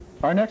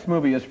Our next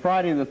movie is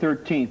Friday the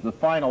 13th, the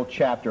final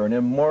chapter, an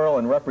immoral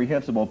and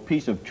reprehensible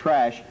piece of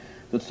trash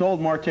that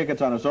sold more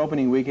tickets on its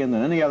opening weekend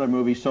than any other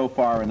movie so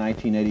far in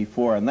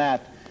 1984, and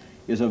that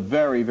is a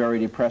very, very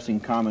depressing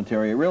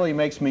commentary. It really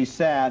makes me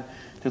sad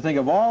to think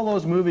of all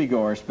those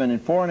moviegoers spending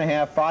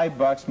 $4.50,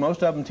 $5,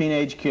 most of them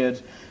teenage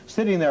kids,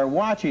 sitting there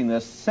watching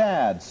this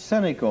sad,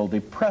 cynical,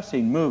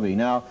 depressing movie.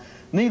 Now,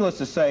 needless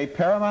to say,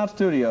 Paramount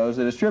Studios,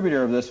 the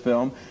distributor of this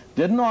film,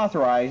 didn't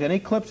authorize any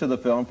clips of the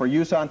film for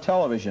use on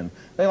television.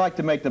 They like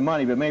to make the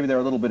money, but maybe they're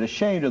a little bit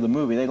ashamed of the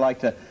movie. They like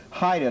to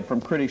hide it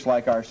from critics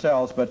like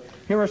ourselves. But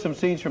here are some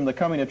scenes from the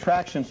Coming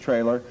Attractions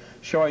trailer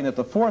showing that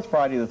the fourth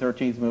Friday the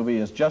 13th movie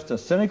is just a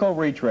cynical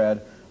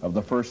retread of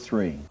the first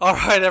three. All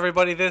right,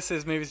 everybody, this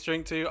is Movies to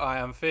Drink To. I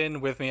am Finn.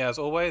 With me, as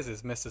always,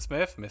 is Mr.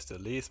 Smith,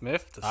 Mr. Lee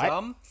Smith to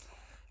some.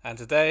 And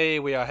today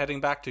we are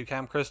heading back to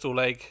Camp Crystal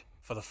Lake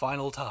for the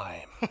final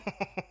time.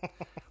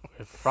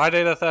 With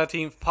Friday the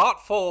 13th,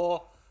 Part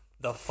 4,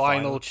 the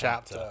final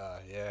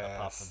chapter. Yes.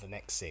 Apart from the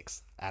next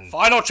 6. And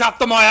final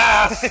chapter, my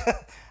ass!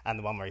 and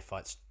the one where he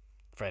fights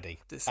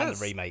Freddy. And the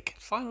remake.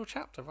 Final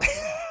chapter, right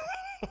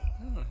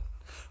there.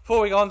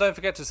 Before we go on, don't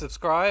forget to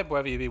subscribe,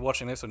 whether you be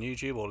watching this on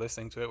YouTube or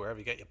listening to it wherever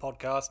you get your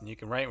podcast, and you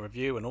can rate and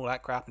review and all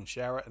that crap and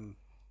share it, and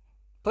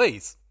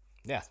please.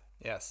 Yeah.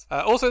 Yes.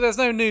 Also, there's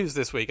no news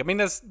this week. I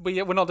mean,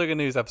 we're not doing a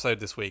news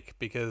episode this week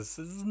because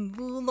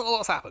not a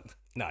lot's happened.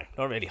 No,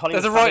 not really.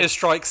 There's a writer's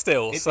strike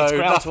still, so it's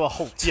ground to a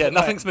halt. Yeah,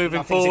 nothing's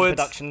moving forward. In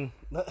production.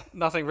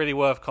 Nothing really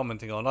worth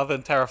commenting on, other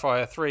than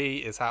Terrifier 3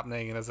 is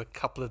happening, and there's a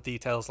couple of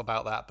details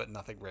about that, but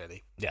nothing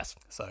really. Yes.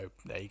 So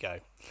there you go.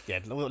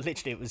 Yeah,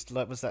 literally, it was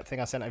like that thing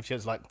I sent over to you. It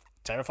was like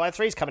Terrifier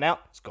 3 is coming out.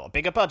 It's got a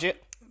bigger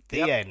budget.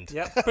 The end.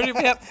 Yeah.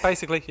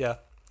 Basically, yeah.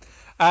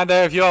 And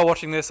if you are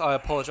watching this, I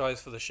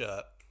apologise for the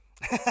shirt.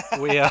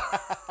 We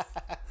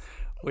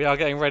are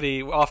getting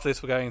ready. After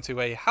this, we're going to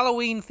a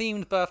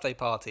Halloween-themed birthday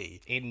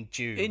party in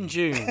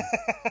June.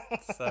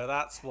 So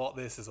that's what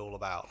this is all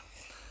about.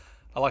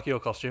 I like your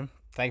costume.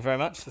 Thank you very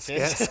much.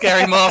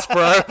 Scary mask,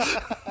 bro.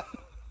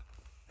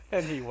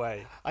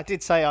 Anyway, I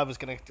did say I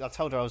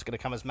told her I was gonna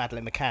come as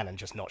Madeleine McCann and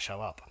just not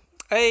show up.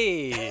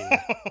 Hey.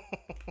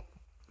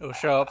 It'll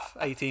show up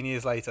 18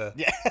 years later.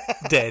 Yeah.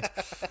 Dead.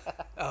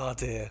 Oh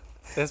dear.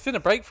 There's been a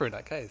breakthrough in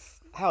that case.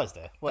 How is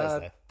there? What is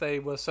there? They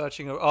were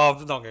searching... I'm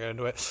not going to go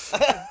into it.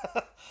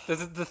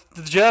 There's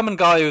the German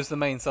guy who's the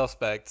main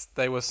suspect,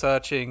 they were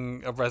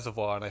searching a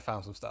reservoir and they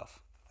found some stuff.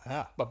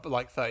 But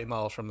like 30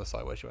 miles from the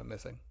site where she went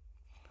missing.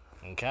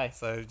 Okay.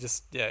 So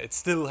just, it's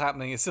still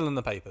happening. It's still in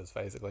the papers,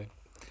 basically.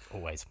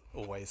 Always.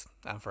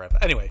 And forever.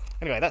 Anyway,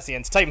 that's the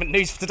entertainment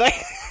news for today.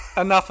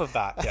 Enough of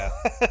that, yeah.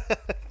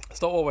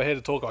 It's not what we're here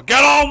to talk about.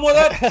 Get on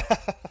with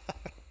it!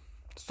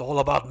 It's all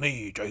about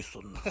me,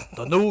 Jason,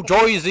 the New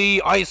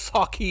Jersey ice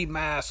hockey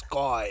mask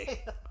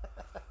guy.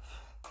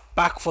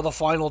 Back for the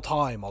final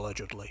time,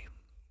 allegedly.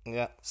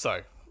 Yeah.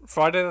 So,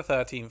 Friday the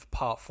 13th,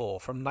 Part 4,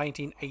 from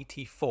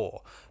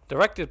 1984.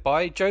 Directed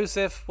by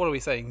Joseph, what are we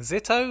saying,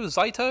 Zito?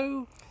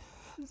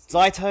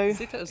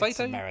 It's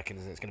American,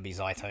 isn't it? It's going to be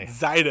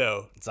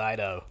Zito.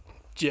 Zito.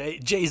 J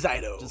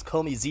Zito. Just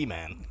call me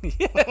Z-Man.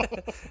 Yeah.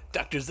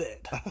 Dr. Z.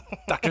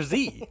 Dr.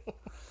 Z.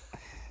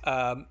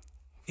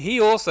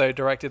 He also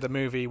directed a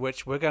movie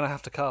which we're going to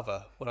have to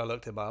cover when I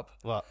looked him up.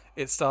 What?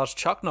 It stars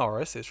Chuck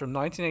Norris. It's from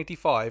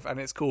 1985,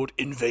 and it's called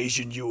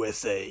Invasion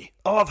USA.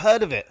 Oh, I've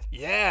heard of it.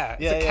 Yeah,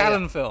 it's a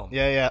Cannon film.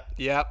 Yeah.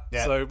 Yep.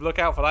 So look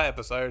out for that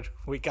episode.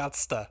 We got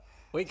sta.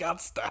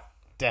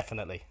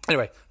 Definitely.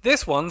 Anyway,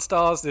 this Friday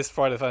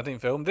the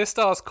 13th film, this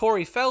stars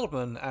Corey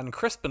Feldman and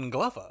Crispin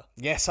Glover.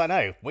 Yes, I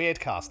know.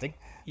 Weird casting.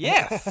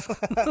 Yes.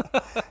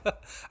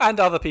 And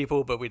other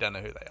people, but we don't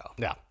know who they are.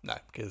 Yeah. No,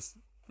 because...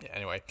 Yeah,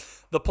 anyway,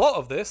 the plot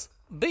of this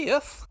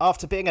beeth...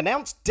 After being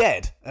announced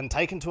dead and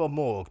taken to a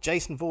morgue,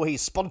 Jason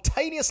Voorhees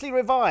spontaneously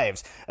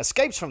revives,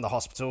 escapes from the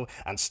hospital,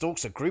 and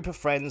stalks a group of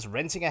friends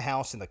renting a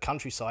house in the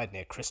countryside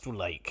near Crystal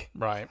Lake.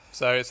 Right,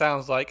 so it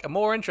sounds like a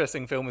more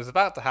interesting film is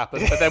about to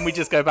happen, but then we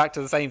just go back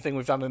to the same thing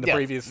we've done in the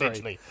previous three.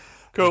 Literally.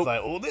 Cool. It's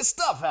like, all this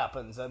stuff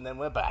happens, and then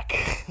we're back.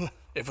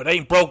 If it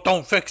ain't broke,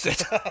 don't fix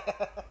it.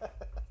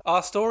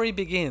 Our story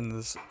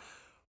begins...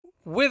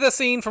 with a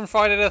scene from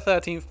Friday the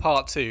 13th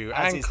Part 2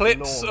 and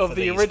clips of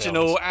the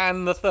original films.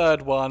 And the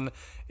third one.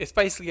 It's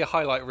basically a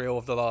highlight reel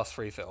of the last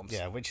three films.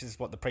 Yeah, which is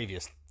what the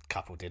previous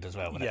couple did as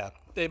well, yeah.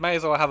 It may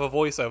as well have a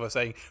voiceover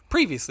saying,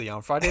 previously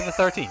on Friday the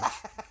 13th.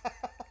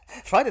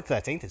 Friday the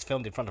 13th is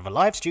filmed in front of a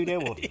live studio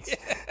audience.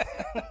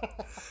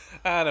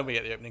 And then we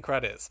get the opening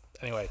credits.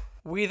 Anyway,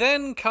 we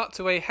then cut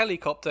to a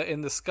helicopter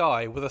in the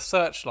sky with a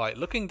searchlight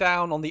looking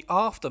down on the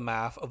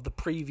aftermath of the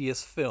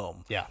previous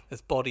film. Yeah.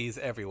 There's bodies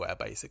everywhere,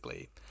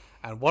 basically.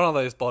 And one of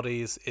those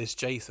bodies is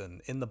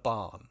Jason in the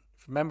barn.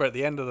 Remember, at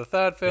the end of the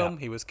third film,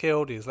 he was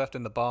killed, he was left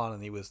in the barn,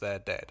 and he was there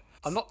dead.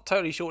 I'm not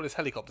totally sure what this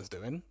helicopter's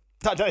doing.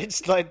 No,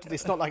 it's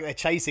not like they're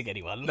chasing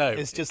anyone. No.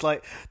 It's just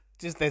like,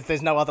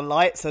 there's no other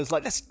light, so it's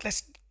like,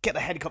 let's get the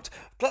helicopter.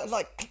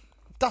 Like,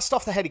 dust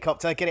off the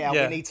helicopter, get it out.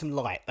 Yeah. We need some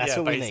light. That's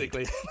all basically.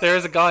 we need. There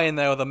is a guy in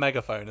there with a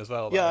megaphone as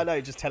well. Yeah, though. I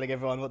know, just telling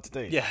everyone what to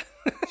do. Yeah.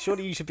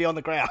 Surely you should be on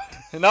the ground.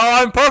 No,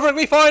 I'm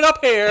perfectly fine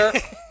up here.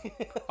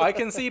 I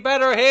can see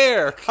better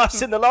here. I've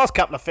seen the last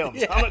couple of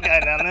films. I'm not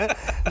going down there.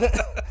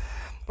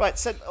 Right,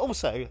 so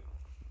also,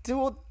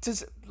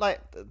 does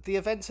like the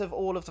events of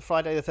all of the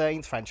Friday the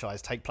 13th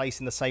franchise take place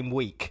in the same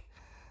week?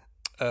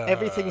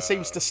 Everything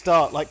seems to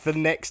start like the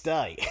next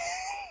day.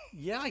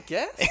 Yeah, I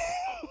guess.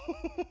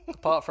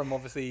 Apart from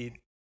obviously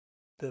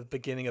the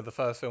beginning of the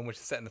first film, which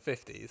is set in the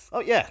 50s. Oh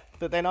yeah,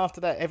 but then after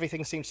that,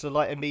 everything seems to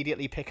like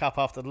immediately pick up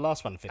after the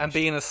last one finished. And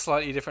be in a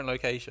slightly different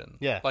location.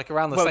 Yeah, like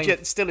around the same. Well,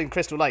 still in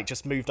Crystal Lake,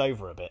 just moved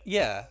over a bit.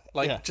 Yeah,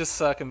 just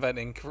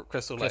circumventing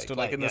Crystal Lake,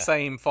 like in the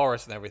same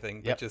forest and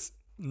everything, but just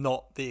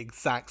not the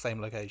exact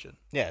same location.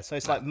 Yeah, so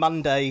it's like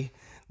Monday.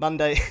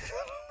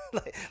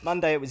 Like,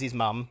 Monday it was his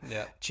mum.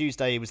 Yeah.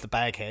 Tuesday it was the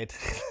baghead.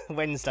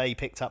 Wednesday he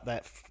picked up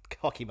that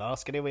hockey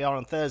mask, and here we are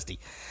on Thursday.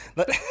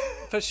 But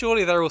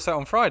surely they're all set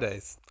on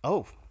Fridays.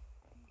 Oh.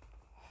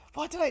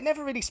 Well, I don't know. It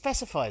never really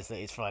specifies that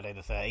it's Friday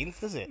the 13th,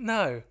 does it?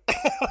 No.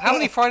 How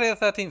many Friday the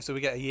 13th do we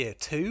get a year?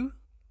 2?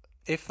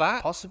 If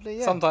that? Possibly,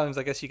 yeah. Sometimes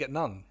I guess you get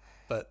none.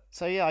 But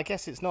so, yeah, I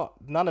guess it's not...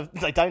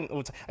 They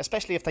don't...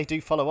 Especially if they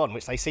do follow on,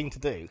 which they seem to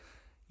do.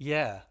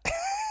 Yeah.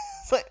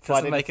 It's like Doesn't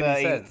Friday make the 13th,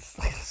 any sense.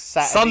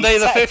 Saturday, Sunday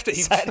the 15th.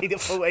 Saturday the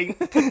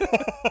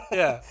 14th.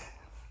 Yeah.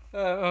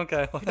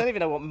 Okay. You don't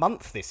even know what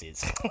month this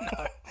is.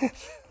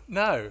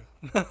 No.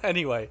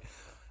 Anyway.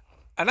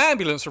 An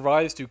ambulance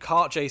arrives to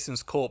cart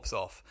Jason's corpse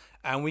off,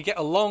 and we get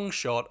a long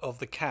shot of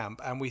the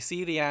camp, and we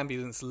see the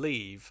ambulance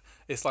leave.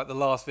 It's like the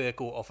last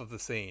vehicle off of the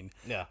scene.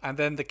 Yeah. And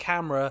then the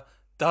camera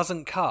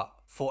doesn't cut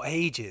for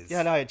ages.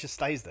 Yeah, no, it just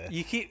stays there.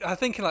 You keep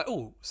thinking like,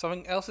 oh,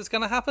 something else is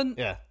going to happen?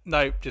 Yeah.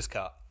 Nope, just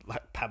cut.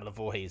 Like Pamela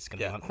Voorhees is going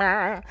to be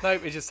Yeah. like...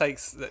 Nope, it just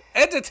takes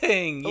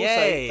editing. Also,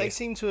 Yay. they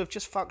seem to have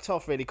just fucked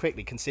off really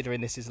quickly,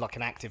 considering this is like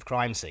an active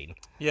crime scene.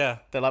 Yeah.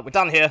 They're like, we're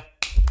done here.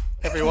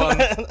 Everyone.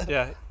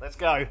 Yeah. Let's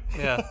go.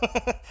 Yeah.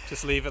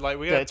 Just leave it like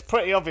we Yeah, it's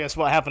pretty obvious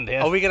what happened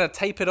here. Are we going to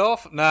tape it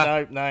off?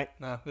 Nah. No,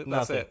 That's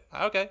nothing. it.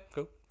 Okay,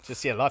 cool.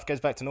 Just, life goes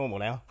back to normal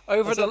now.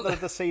 Over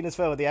the scene as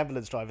well where the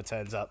ambulance driver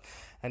turns up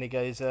and he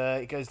goes,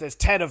 there's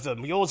 10 of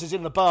them. Yours is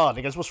in the barn.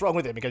 He goes, what's wrong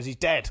with him? He goes, he's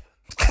dead.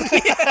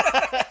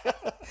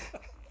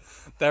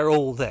 They're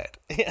all dead.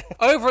 Yeah.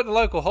 Over at the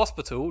local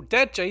hospital,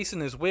 dead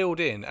Jason is wheeled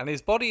in and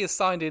his body is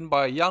signed in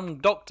by a young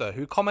doctor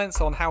who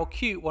comments on how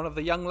cute one of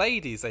the young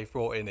ladies they've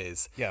brought in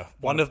is. Yeah.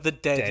 One of the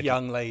dead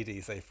young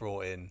ladies they've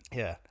brought in.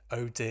 Yeah.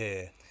 Oh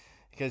dear.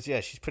 He goes,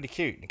 yeah, she's pretty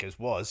cute. And he goes,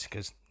 was. He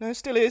goes, no,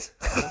 still is.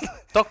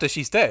 Doctor,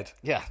 she's dead.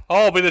 Yeah.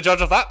 I'll be the judge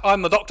of that.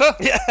 I'm the doctor.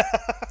 Yeah.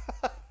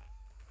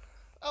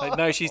 Like,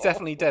 no, she's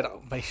definitely dead.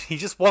 He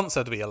just wants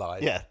her to be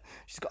alive. Yeah.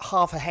 She's got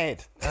half a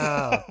head.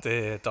 Oh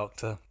dear,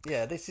 doctor.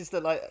 Yeah, this is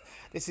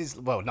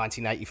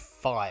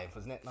 1985,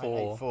 wasn't it?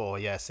 1984,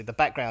 yeah. So the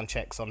background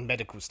checks on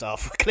medical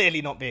staff were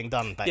clearly not being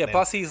done back then. Yeah,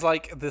 plus he's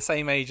like the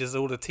same age as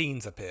all the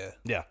teens up here.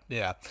 Yeah.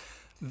 Yeah.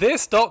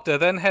 This doctor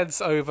then heads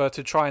over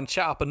to try and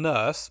chat up a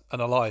nurse, an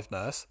alive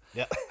nurse.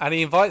 Yeah. And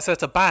he invites her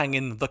to bang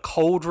in the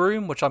cold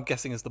room, which I'm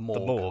guessing is the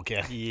morgue. The morgue,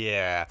 yeah.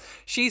 Yeah.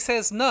 She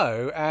says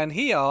no, and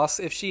he asks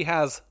if she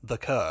has the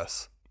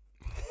curse.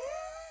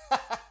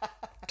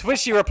 To which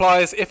she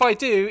replies, if I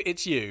do,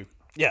 it's you.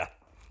 Yeah.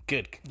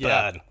 Good.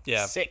 Yeah. Burn.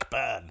 Yeah. Sick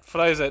burn. For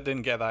those that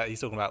didn't get that, he's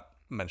talking about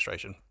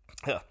menstruation.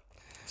 Yeah.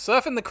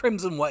 Surfing the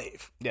crimson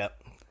wave. Yeah.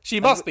 She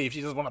must be if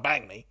she doesn't want to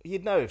bang me.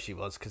 You'd know if she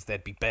was, because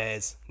there'd be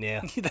bears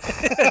near.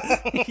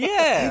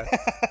 Yeah,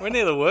 we're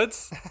near the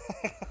woods.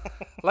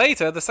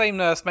 Later, the same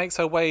nurse makes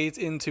her way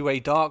into a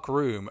dark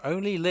room,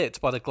 only lit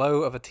by the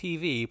glow of a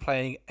TV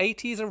playing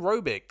 80s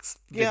aerobics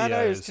videos. Yeah, I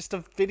know, it's just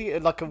a video,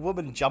 like a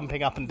woman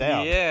jumping up and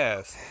down.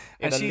 Yes.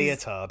 In a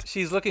leotard.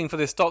 She's looking for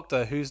this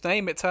doctor, whose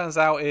name, it turns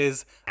out,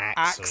 is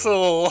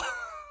Axel.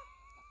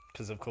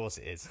 Because of course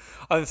it is.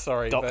 I'm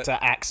sorry, Dr.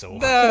 Axel.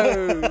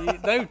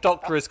 No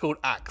doctor is called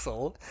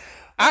Axel.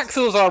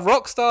 Axels are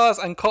rock stars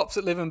and cops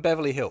that live in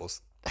Beverly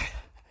Hills.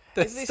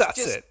 Is this That's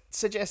just it.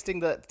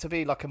 suggesting that to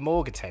be like a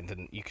morgue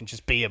attendant, you can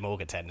just be a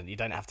morgue attendant? You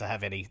don't have to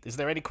have any... Is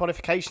there any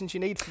qualifications you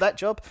need for that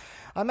job?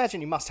 I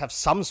imagine you must have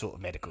some sort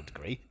of medical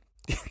degree.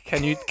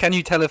 Can you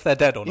tell if they're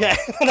dead or not?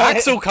 Yeah.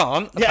 Axel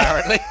can't,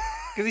 apparently,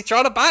 because he's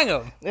trying to bang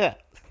them. Yeah.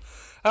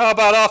 How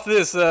about after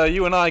this,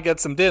 you and I get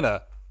some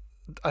dinner?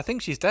 I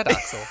think she's dead,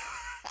 Axel.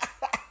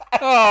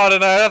 Oh, I don't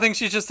know. I think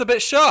she's just a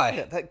bit shy.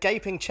 Yeah, that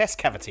gaping chest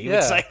cavity, you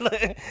would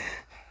say.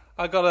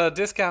 I got a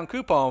discount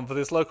coupon for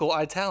this local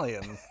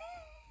Italian.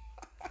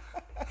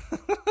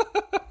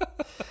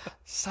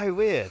 So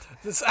weird.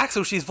 This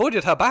Axel, she's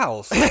voided her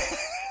bowels.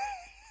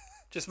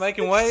 Just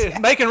making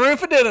room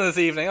for dinner this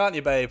evening, aren't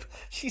you, babe?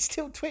 She's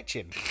still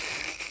twitching.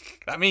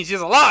 That means she's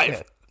alive.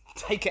 Yeah.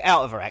 Take it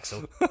out of her,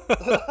 Axel.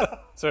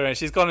 So anyway,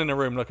 she's gone in a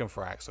room looking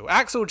for Axel.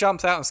 Axel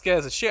jumps out and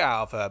scares the shit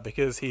out of her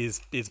because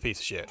he's a piece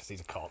of shit.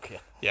 He's a cock, yeah.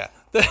 Yeah.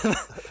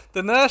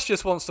 The nurse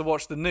just wants to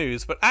watch the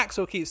news, but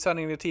Axel keeps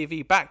turning the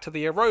TV back to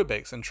the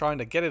aerobics and trying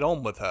to get it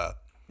on with her.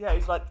 Yeah,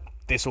 he's like,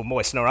 this will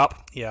moisten her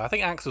up. Yeah, I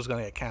think Axel's going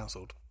to get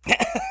cancelled.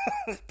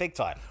 Big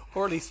time.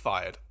 Or at least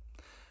fired.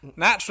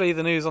 Naturally,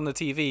 the news on the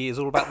TV is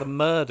all about the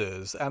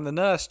murders, and the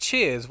nurse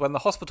cheers when the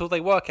hospital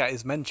they work at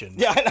is mentioned.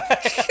 Yeah, I know.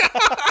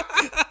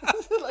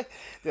 Like,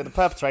 the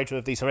perpetrator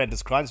of these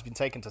horrendous crimes has been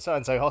taken to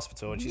so-and-so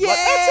hospital, and she's like,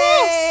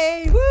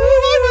 that's us!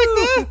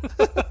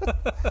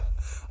 Woo!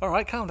 All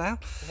right, calm down.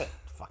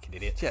 Fucking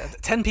idiot. Yeah,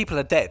 10 people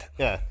are dead.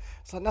 Yeah.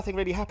 It's like nothing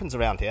really happens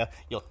around here.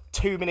 You're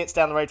 2 minutes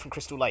down the road from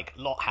Crystal Lake.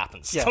 A lot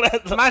happens. Yeah.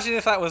 Imagine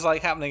if that was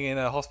like happening in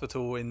a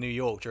hospital in New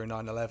York during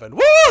 9/11.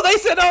 Woo! They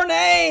said our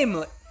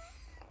name!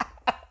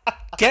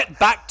 Get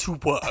back to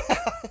work.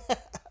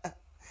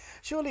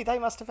 Surely they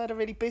must have had a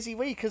really busy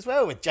week as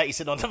well with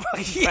Jason on the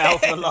fucking prowl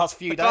for the last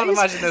few days. I can't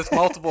imagine there's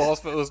multiple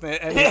hospitals near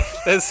any.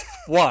 There's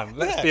one,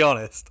 let's be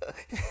honest.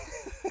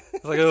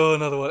 It's like, oh,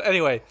 another one.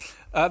 Anyway,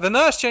 the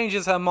nurse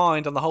changes her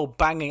mind on the whole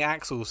banging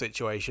Axel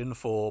situation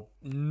for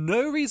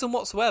no reason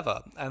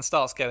whatsoever and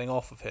starts getting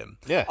off of him.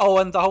 Yeah. Oh,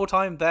 and the whole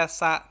time they're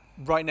sat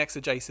right next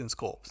to Jason's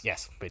corpse.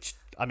 Yes, which,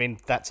 I mean,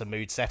 that's a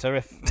mood setter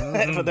if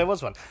there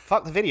was one.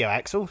 Fuck the video,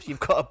 Axel. You've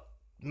got a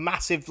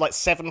massive,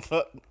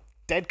 7-foot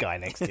dead guy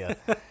next to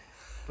you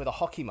with a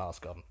hockey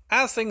mask on.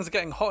 As things are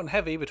getting hot and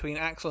heavy between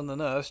Axel and the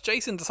nurse,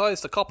 Jason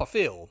decides to cop a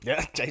feel.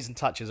 Yeah, Jason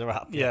touches her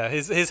up. Yeah,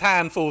 his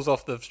hand falls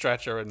off the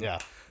stretcher and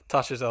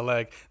touches her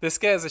leg. This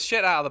scares the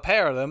shit out of the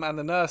pair of them, and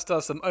the nurse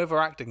does some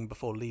overacting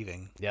before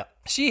leaving. Yeah.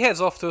 She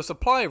heads off to a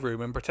supply room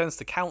and pretends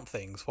to count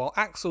things, while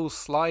Axel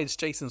slides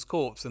Jason's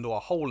corpse into a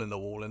hole in the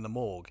wall in the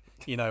morgue.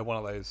 You know, one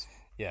of those...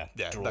 Yeah,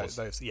 drawers.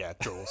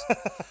 Drawers.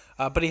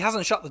 But he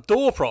hasn't shut the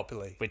door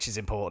properly. Which is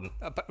important.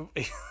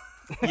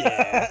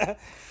 Yeah.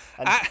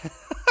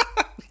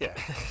 Yeah.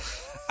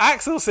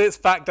 Axel sits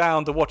back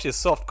down to watch his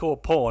softcore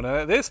porn, and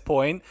at this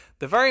point,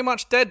 the very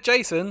much dead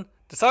Jason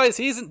decides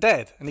he isn't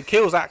dead, and he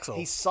kills Axel.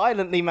 He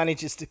silently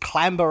manages to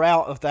clamber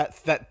out of that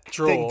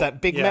drawer, thing,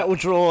 that big metal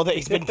drawer that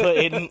he's been put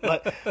in,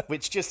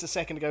 which just a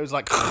second ago was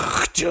like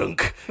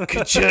junk,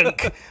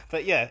 ka-junk.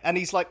 But yeah, and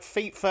he's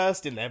feet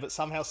first in there, but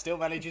somehow still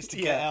manages to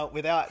get out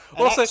without.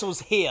 And also,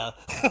 Axel's here.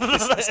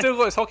 He's still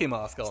got his hockey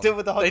mask on. Still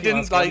with the hockey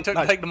mask on. They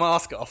didn't take the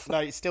mask off.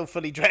 No, he's still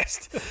fully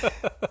dressed.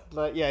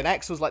 And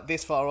Axel's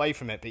this far away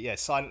from it, but yeah,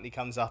 silently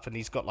comes up and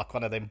he's got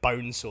one of them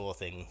bone saw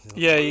things.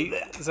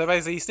 Yeah, so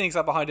basically he sneaks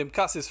up behind him,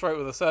 cuts his throat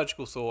with a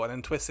surgical saw, and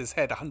then twists his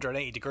head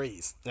 180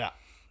 degrees.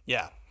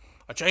 Yeah.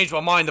 I changed my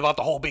mind about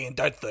the whole being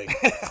dead thing.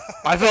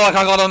 I feel like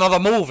I got another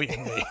movie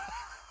in me.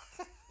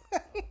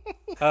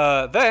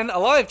 Then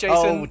alive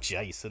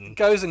Jason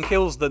goes and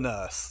kills the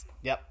nurse.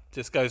 Yep.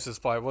 Just goes to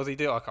spy. What does he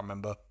do? I can't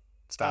remember.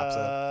 Stabs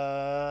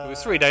her. It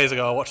was 3 days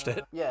ago I watched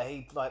it. Yeah,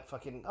 he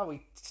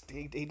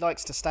he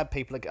likes to stab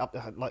people up,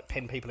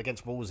 pin people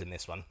against walls in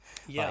this one.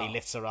 Yeah. He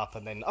lifts her up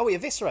and then he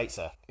eviscerates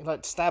her. He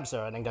stabs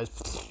her and then goes.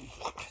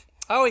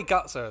 Oh, he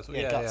guts her.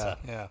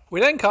 Yeah.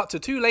 We then cut to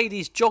two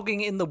ladies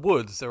jogging in the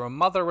woods. They're a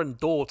mother and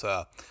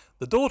daughter.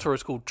 The daughter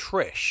is called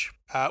Trish.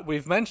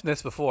 We've mentioned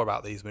this before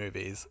about these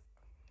movies.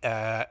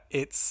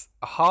 It's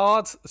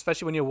hard,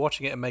 especially when you're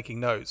watching it and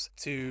making notes,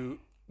 to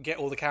get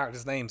all the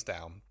characters' names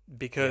down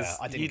because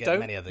you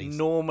don't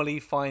normally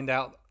find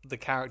out the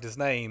characters'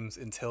 names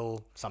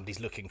until somebody's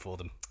looking for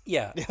them.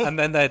 Yeah, and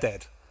then they're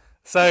dead.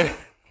 So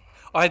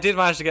I did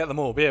manage to get them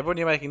all. But yeah, when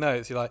you're making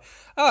notes, you're like,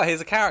 oh,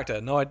 here's a character.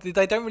 No,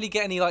 they don't really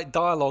get any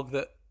dialogue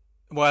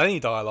any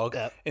dialogue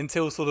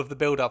until sort of the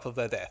build-up of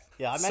their death.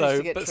 Yeah, I managed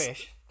to get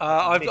Trish.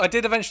 I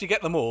did eventually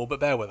get them all, but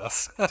bear with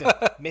us.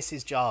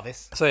 Mrs.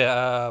 Jarvis. So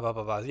yeah, blah,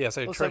 blah, blah. Yeah,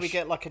 so also Trish... we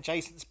get a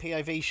Jason's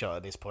POV shot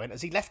at this point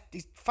as he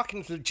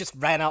fucking just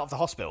ran out of the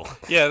hospital.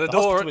 Yeah, the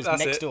door hospital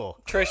is next door.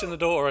 Trish and the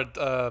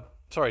daughter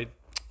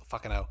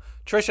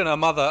Trish and her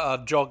mother are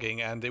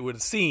jogging, and it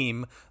would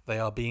seem they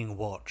are being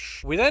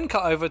watched. We then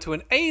cut over to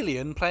an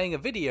alien playing a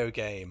video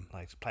game.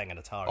 He's playing an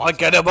Atari. I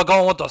get it, we're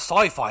going with the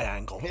sci-fi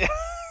angle.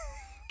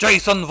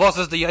 Jason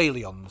versus the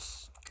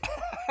aliens.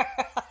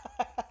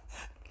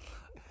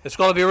 It's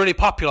got to be really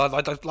popular,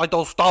 like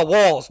those Star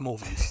Wars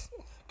movies.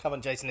 Come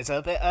on, Jason. It's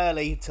a bit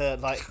early to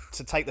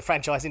take the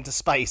franchise into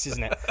space,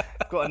 isn't it?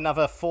 Got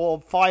another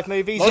 4-5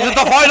 movies. This is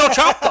the final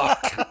chapter.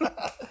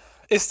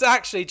 It's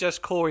actually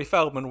just Corey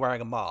Feldman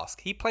wearing a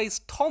mask. He plays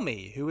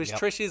Tommy, who is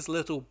Trish's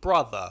little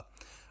brother.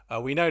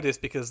 We know this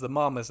because the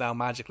mum is now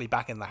magically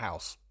back in the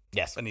house.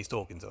 Yes. And he's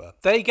talking to her.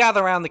 They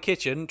gather around the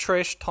kitchen,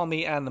 Trish,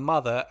 Tommy, and the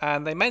mother,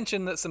 and they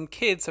mention that some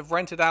kids have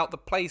rented out the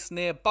place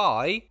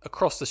nearby,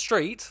 across the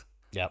street.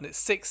 Yeah. And it's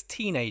 6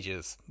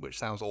 teenagers, which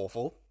sounds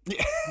awful.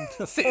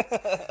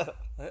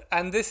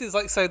 And this is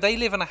so they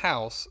live in a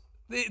house.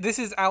 This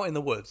is out in the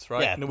woods,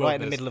 right? Yeah, right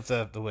in the middle of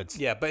the woods.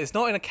 Yeah, but it's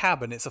not in a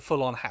cabin, it's a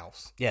full-on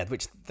house. Yeah,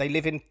 which they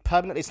live in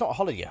permanently. It's not a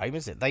holiday home,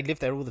 is it? They live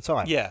there all the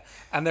time. Yeah,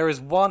 and there's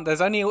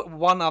only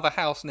one other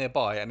house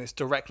nearby, and it's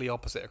directly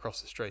opposite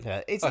across the street.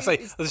 Yeah,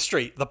 the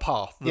street, the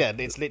path.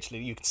 It's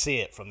literally, you can see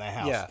it from their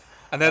house. Yeah.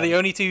 And they're the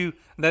only two,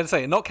 and then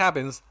say not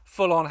cabins,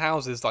 full-on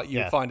houses like you'd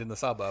Yeah. find in the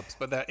suburbs,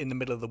 but they're in the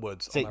middle of the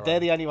woods. See, they're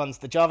the only ones.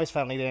 The Jarvis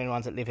family, the only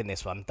ones that live in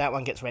this one. That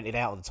one gets rented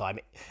out all the time.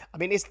 I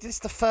mean, is this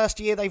the first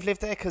year they've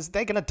lived there? Because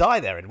they're going to die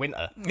there in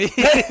winter.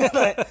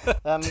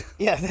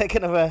 Yeah, they're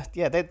going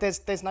to.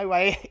 There's no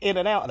way in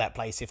and out of that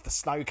place if the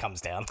snow comes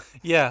down.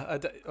 Yeah,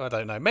 I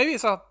don't know. Maybe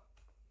it's I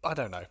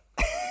don't know.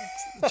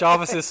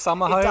 Jarvis's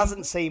summer home. It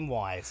doesn't seem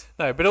wise.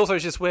 No, but also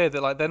it's just weird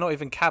that like they're not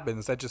even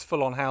cabins; they're just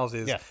full-on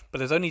houses. Yeah. But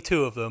there's only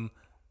two of them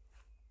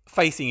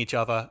facing each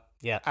other.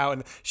 Yeah. Out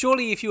in,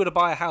 surely, if you were to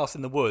buy a house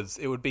in the woods,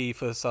 it would be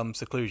for some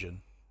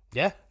seclusion.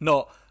 Yeah.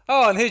 Not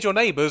and here's your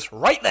neighbours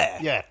right there.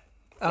 Yeah.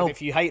 Oh. And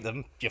if you hate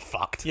them, you're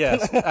fucked.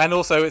 Yes, and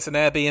also it's an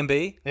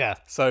Airbnb. Yeah.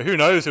 So who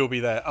knows who'll be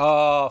there?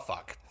 Oh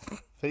fuck.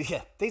 But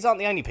yeah, these aren't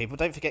the only people.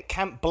 Don't forget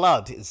Camp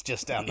Blood is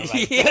just down the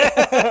road.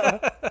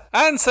 Yeah.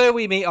 And so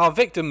we meet our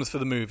victims for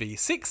the movie.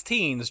 6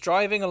 teens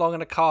driving along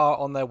in a car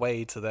on their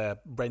way to their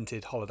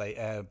rented holiday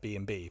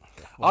Airbnb.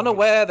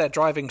 Unaware they're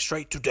driving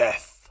straight to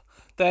death.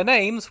 Their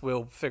names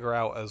we'll figure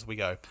out as we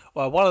go.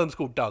 Well, one of them's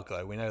called Doug,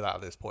 though. We know that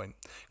at this point.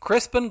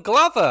 Crispin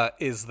Glover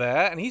is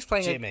there, and he's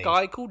playing Jimmy. a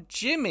guy called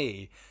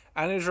Jimmy.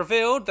 And it was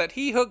revealed that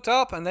he hooked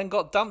up and then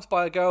got dumped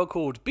by a girl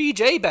called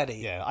BJ Betty.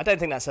 Yeah, I don't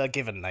think that's her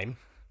given name.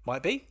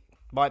 Might be.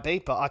 Might be,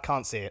 but I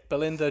can't see it.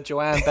 Belinda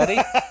Joanne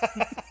Betty.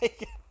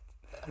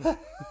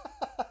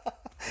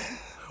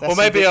 Or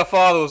maybe her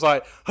father was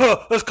like,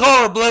 let's call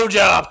her a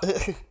blowjob.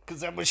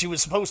 Because that's what she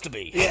was supposed to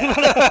be.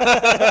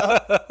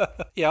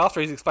 Yeah,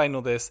 after he's explained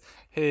all this,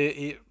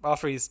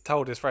 after he's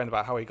told his friend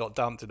about how he got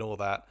dumped and all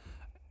that,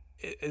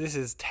 this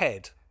is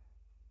Ted.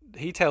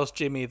 He tells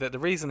Jimmy that the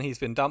reason he's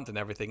been dumped and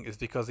everything is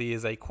because he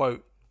is a,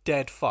 quote,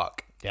 dead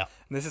fuck. Yeah.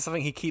 And this is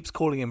something he keeps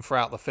calling him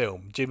throughout the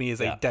film. Jimmy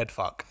is a dead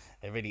fuck.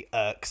 It really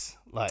irks,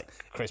 like,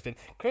 Crispin.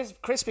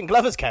 Crispin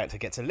Glover's character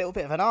gets a little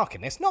bit of an arc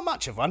in this. Not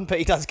much of one, but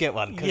he does get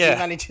one. Because he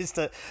manages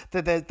to...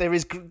 There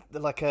is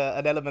like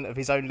an element of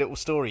his own little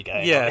story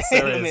going on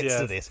in the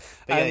midst of this.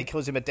 But he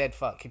calls him a dead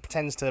fuck. He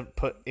pretends to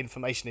put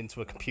information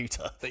into a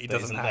computer that he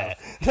doesn't have.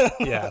 There.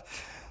 Yeah.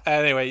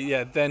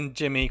 Anyway, then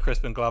Jimmy,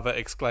 Crispin Glover,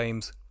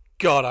 exclaims,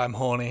 God, I'm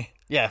horny.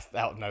 Yeah,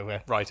 out of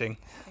nowhere. Writing.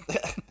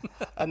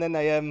 And then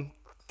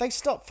they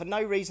stop for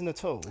no reason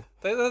at all.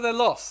 They're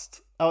lost.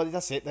 Oh,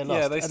 that's it. They're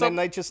lost. Yeah, then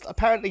they just...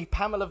 Apparently,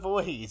 Pamela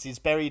Voorhees is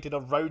buried in a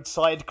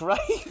roadside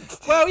grave.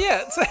 Well,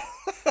 yeah. So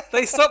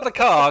they stop the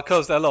car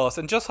because they're lost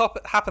and just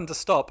happen to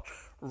stop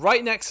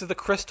right next to the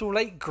Crystal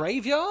Lake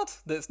graveyard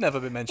that's never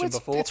been mentioned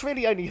before. It's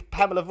really only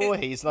Pamela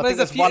Voorhees, and I think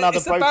there's one other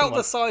broken one. It's about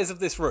the size of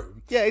this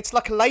room. Yeah, it's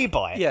like a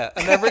lay-by. Yeah,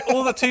 and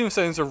all the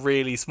tombstones are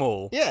really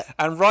small. Yeah.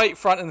 And right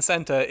front and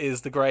centre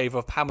is the grave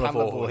of Pamela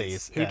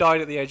Voorhees, who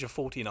died at the age of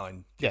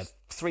 49. Yeah,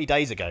 3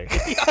 days ago.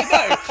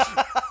 I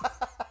know.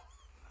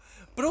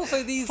 But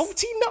also these...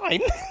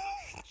 49?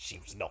 She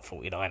was not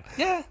 49.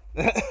 Yeah.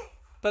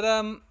 But,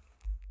 I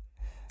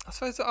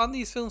suppose, aren't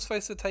these films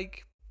supposed to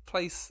take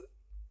place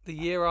the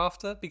year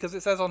after? Because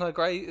it says on her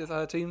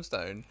her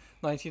tombstone,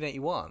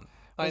 1981.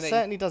 It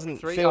certainly doesn't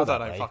feel that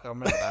way. Fuck, I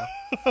remember now.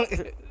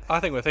 I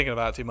think we're thinking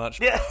about it too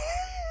much. Yeah.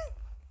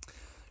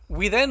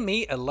 We then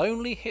meet a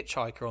lonely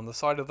hitchhiker on the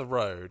side of the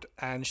road,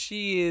 and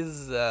she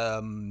is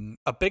a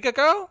bigger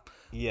girl.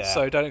 Yeah.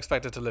 So don't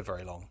expect her to live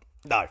very long.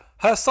 No.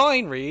 Her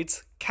sign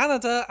reads,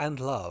 Canada and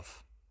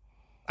love.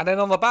 And then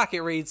on the back it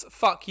reads,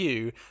 fuck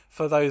you,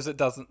 for those that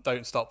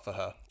don't stop for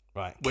her.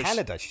 Right.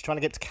 Canada. She's trying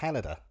to get to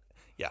Canada.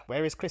 Yeah.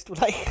 Where is Crystal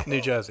Lake?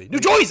 New Jersey. New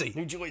Jersey!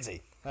 New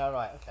Jersey. All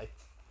right, okay.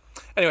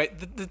 Anyway,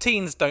 the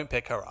teens don't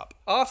pick her up.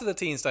 After the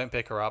teens don't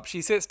pick her up,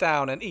 she sits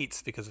down and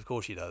eats, because of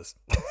course she does.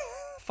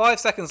 5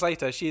 seconds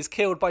later, she is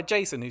killed by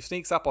Jason, who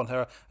sneaks up on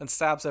her and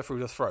stabs her through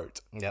the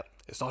throat. Yep.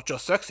 It's not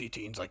just sexy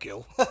teens I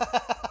kill.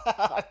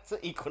 It's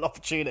equal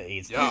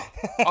opportunities. Yeah.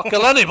 I'll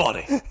kill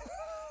anybody.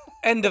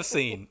 End of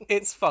scene.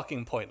 It's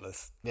fucking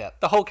pointless. Yeah.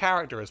 The whole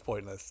character is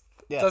pointless.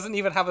 Yeah. Doesn't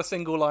even have a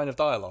single line of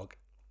dialogue.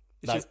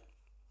 It's just...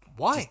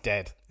 Why? Just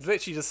dead. It's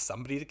literally just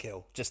somebody to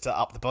kill. Just to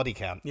up the body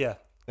count. Yeah.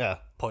 Yeah.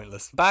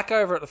 Pointless. Back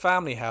over at the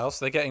family house,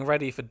 they're getting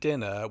ready for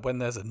dinner when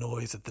there's a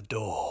noise at the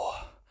door.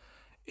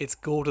 It's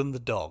Gordon the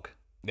dog.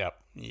 Yep.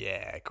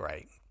 Yeah,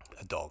 great.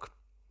 A dog.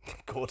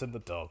 Gordon the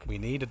dog. We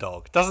need a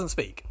dog. Doesn't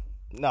speak.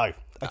 No.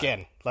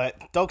 Again,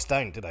 like, dogs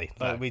don't, do they?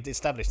 Like, we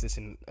established this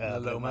in The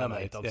Little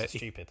Mermaid. Dogs are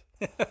stupid.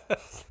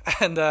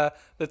 And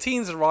the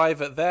teens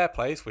arrive at their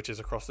place, which is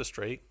across the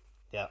street.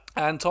 Yeah.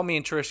 And Tommy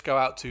and Trish go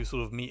out to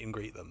sort of meet and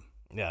greet them.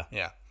 Yeah.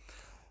 Yeah.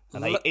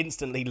 And they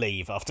instantly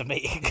leave after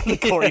meeting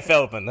Corey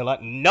Feldman. They're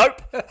like,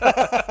 nope.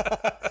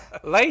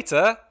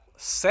 Later,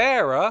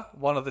 Sarah,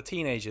 one of the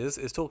teenagers,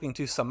 is talking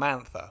to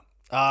Samantha.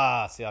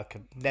 Ah, see, I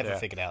could never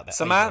figured out that.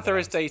 Samantha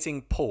is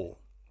dating Paul.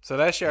 So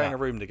they're sharing a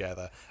room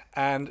together.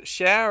 And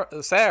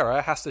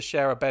Sarah has to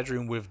share a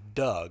bedroom with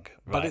Doug.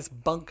 But it's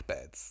bunk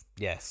beds.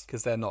 Yes.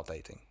 Because they're not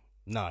dating.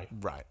 No.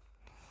 Right.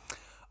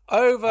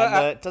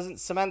 Doesn't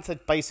Samantha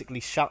basically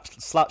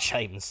slut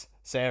shames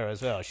Sarah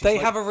as well? They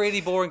have a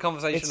really boring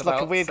conversation it's about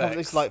like a weird sex.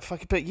 conversation. It's like,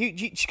 fuck it, but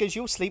she goes,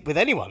 you'll sleep with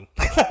anyone.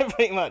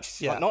 Pretty much.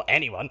 She's like, not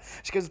anyone.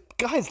 She goes,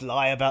 guys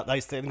lie about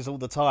those things all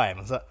the time.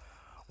 It's like,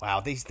 Wow,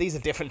 these are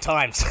different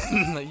times.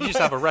 You just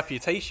have a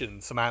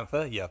reputation,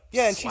 Samantha. Yeah,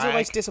 and she's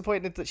always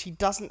disappointed that she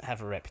doesn't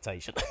have a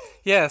reputation.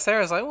 Yeah,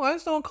 Sarah's like, why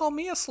does no one call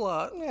me a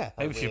slut? Yeah,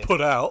 maybe she put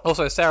out.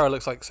 Also, Sarah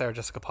looks like Sarah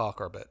Jessica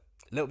Parker a bit.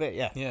 A little bit,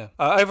 yeah. Yeah.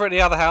 Over at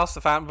the other house,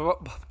 the family...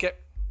 Get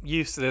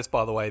used to this,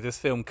 by the way. This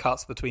film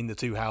cuts between the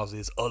two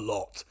houses a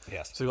lot.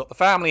 Yes. So we've got the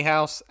family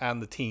house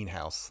and the teen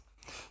house.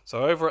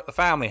 So over at the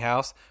family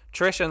house,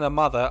 Trish and her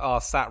mother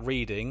are sat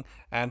reading,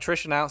 and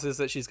Trish announces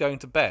that she's going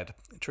to bed.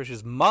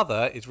 Trish's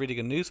mother is reading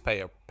a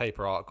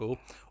newspaper article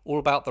all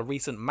about the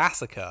recent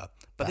massacre,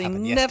 but they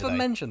never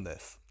mention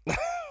this.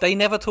 They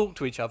never talk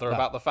to each other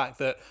about the fact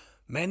that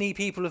many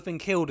people have been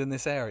killed in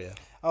this area.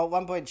 Oh, at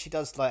one point she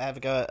does have a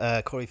go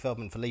at Corey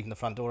Feldman for leaving the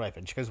front door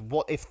open. She goes,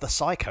 "What if the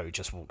psycho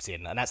just walks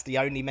in?" And that's the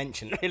only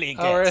mention really it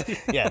gets. Oh, really?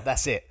 Yeah,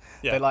 that's it.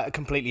 Yeah. They're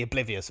completely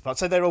oblivious.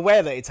 So they're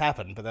aware that it's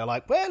happened, but they're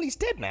like, "Well, he's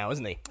dead now,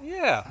 isn't he?"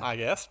 Yeah, I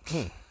guess.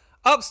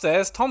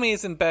 Upstairs, Tommy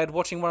is in bed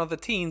watching one of the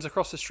teens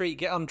across the street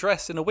get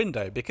undressed in a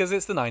window because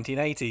it's the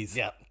 1980s.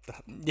 Yeah.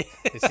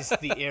 This is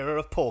the era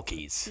of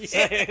porkies.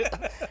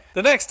 Yeah.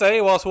 The next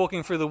day, whilst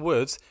walking through the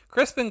woods,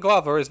 Crispin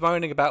Glover is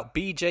moaning about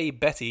BJ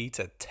Betty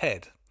to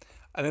Ted.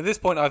 And at this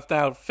point, I've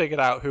now figured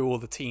out who all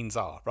the teens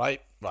are,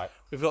 right? Right.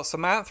 We've got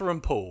Samantha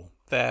and Paul.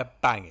 They're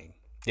banging.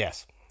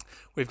 Yes.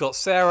 We've got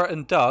Sarah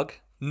and Doug,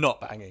 not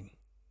banging.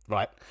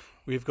 Right.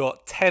 We've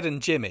got Ted and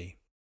Jimmy,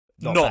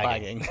 not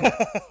banging.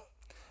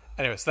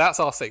 Anyway, so that's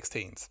our 6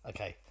 teens.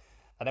 Okay.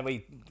 And then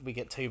we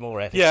get 2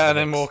 more edits. Yeah, and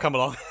then more come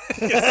along.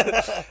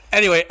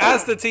 Anyway,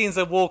 as the teens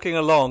are walking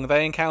along,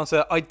 they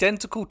encounter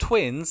identical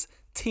twins,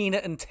 Tina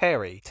and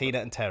Terry. Tina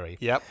and Terry.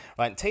 Yep.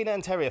 Right, and Tina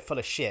and Terry are full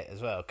of shit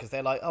as well, because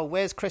they're like, "Oh,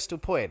 where's Crystal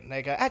Point?" And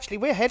they go, "Actually,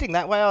 we're heading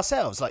that way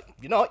ourselves." Like,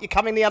 you're not, you're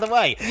coming the other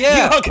way.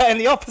 Yeah. You're going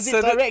the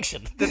opposite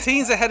direction. The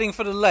teens are heading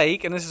for the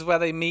lake, and this is where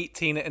they meet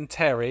Tina and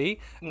Terry,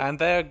 and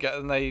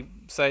they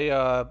say,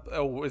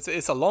 "Oh,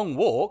 it's a long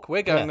walk.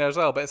 We're going there as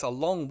well, but it's a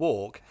long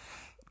walk."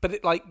 But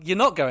you're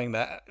not going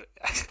there.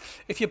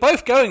 If you're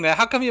both going there,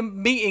 how come you're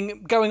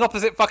meeting going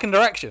opposite fucking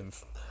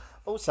directions?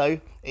 Also,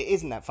 it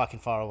isn't that fucking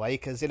far away,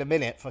 because in a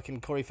minute,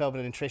 fucking Corey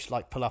Feldman and Trish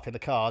pull up in the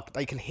car.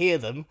 They can hear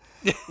them,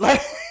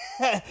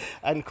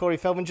 and Corey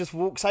Feldman just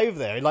walks over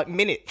there in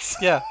minutes.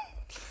 Yeah,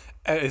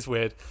 it is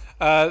weird.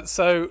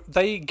 So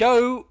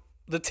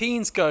the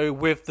teens go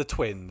with the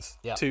twins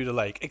to the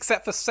lake,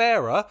 except for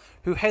Sarah,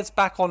 who heads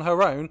back on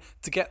her own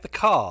to get the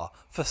car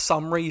for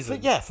some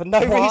reason. But for no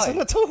reason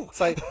at all. It's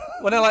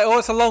when they're like, "Oh,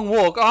 it's a long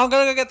walk. Oh, I'm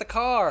going to go get the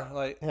car."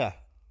 Yeah.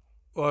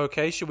 Well,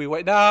 okay, should we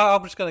wait? No,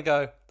 I'm just going to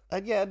go.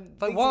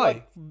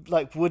 Why?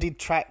 Wooded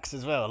tracks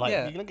as well.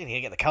 Yeah. You're not going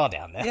to get the car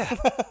down there. Yeah,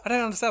 I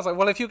don't understand. It's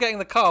well, if you're getting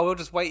the car, we'll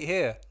just wait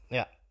here.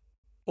 Yeah.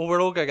 Or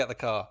we'll all go get the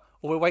car.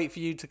 Or we'll wait for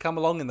you to come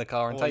along in the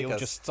car and take us. Or you'll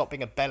just stop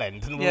being a bell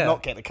end and we'll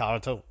not get the car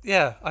at all.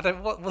 Yeah, I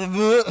don't... What?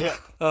 Yeah.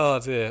 Oh,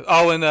 dear.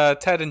 Oh,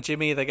 and Ted and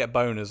Jimmy, they get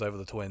boners over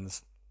the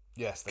twins.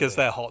 Yes, because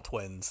they're hot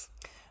twins.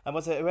 And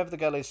was it whoever the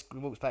girl is who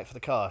walks back for the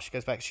car? She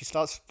goes back. She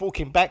starts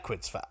walking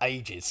backwards for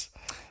ages.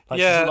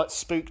 She's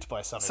spooked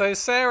by something. So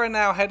Sarah,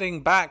 now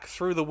heading back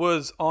through the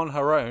woods on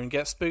her own,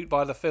 gets spooked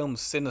by the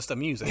film's sinister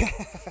music,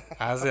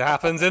 as it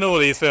happens in all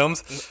these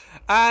films.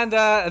 And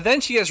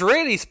then she gets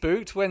really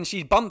spooked when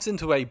she bumps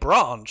into a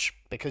branch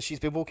because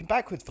she's been walking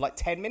backwards for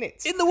 10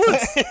 minutes in the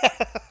woods.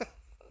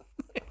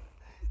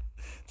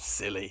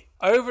 Silly.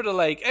 Over the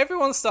lake,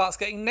 everyone starts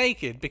getting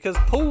naked because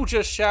Paul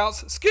just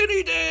shouts,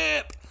 "Skinny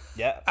dip!"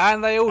 Yeah.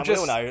 And they all we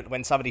all know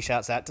when somebody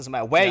shouts that, doesn't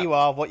matter where you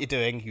are, what you're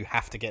doing, you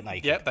have to get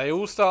naked. Yep, they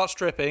all start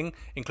stripping,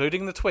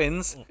 including the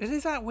twins.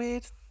 Is that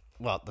weird?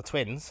 Well, the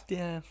twins?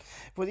 Yeah.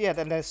 Well, yeah,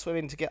 then they're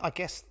swimming together. I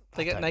guess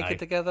they get naked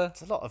together.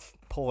 There's a lot of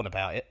porn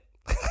about it.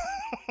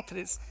 But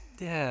it's,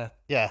 yeah.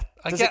 Yeah.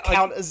 Does it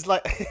count as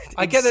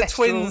I get that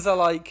twins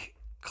are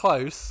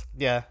close.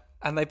 Yeah.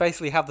 And they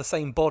basically have the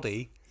same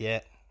body. Yeah.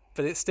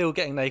 But it's still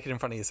getting naked in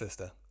front of your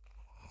sister.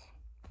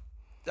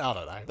 I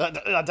don't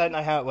know. I don't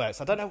know how it works.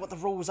 I don't know what the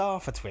rules are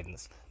for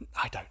twins.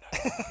 I don't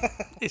know.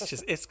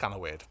 It's kind of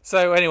weird.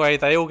 So anyway,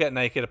 they all get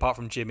naked apart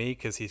from Jimmy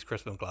because he's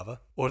Crispin Glover.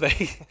 Or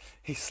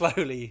he's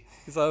slowly,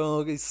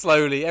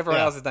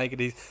 everyone else is naked.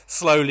 He's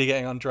slowly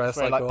getting undressed.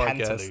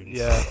 Pantaloons.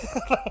 Yeah.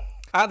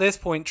 At this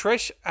point,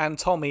 Trish and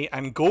Tommy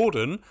and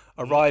Gordon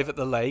arrive at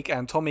the lake,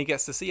 and Tommy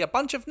gets to see a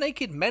bunch of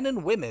naked men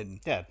and women.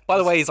 Yeah. By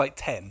the way, he's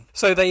 10.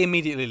 So they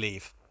immediately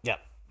leave. Yeah.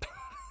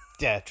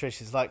 Yeah,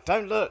 Trish is like,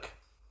 "Don't look."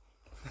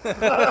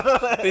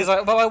 He's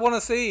like, "Well, I want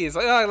to see." He's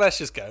like, "Oh, let's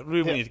just go.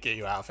 We need to get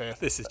you out of here.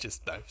 This is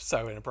just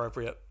so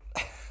inappropriate."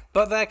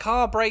 But their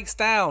car breaks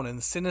down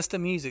and sinister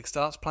music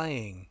starts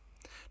playing.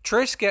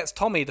 Trish gets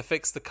Tommy to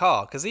fix the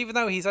car because even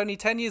though he's only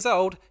 10 years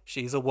old,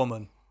 she's a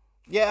woman.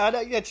 Yeah, I know.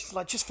 Yeah,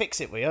 just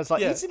fix it. I was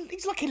like, he's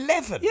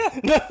 11. Yeah,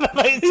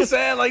 he's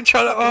there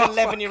trying to. An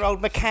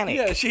 11-year-old mechanic.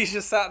 Yeah, she's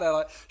just sat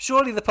there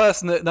surely the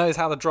person that knows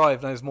how to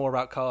drive knows more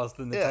about cars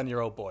than the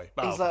 10-year-old boy.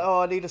 He's like,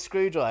 "Oh, I need a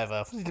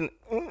screwdriver."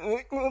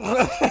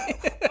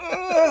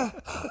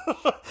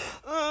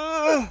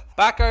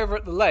 Back over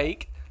at the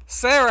lake,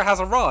 Sarah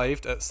has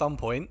arrived at some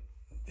point.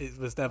 It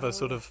was never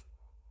sort of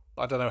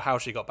I don't know how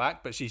she got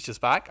back, but she's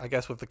just back, I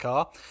guess, with the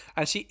car.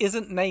 And she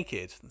isn't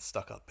naked.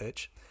 Stuck-up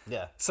bitch.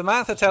 Yeah.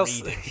 Samantha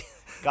tells...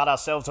 Got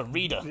ourselves a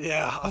reader.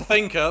 Yeah, a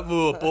thinker.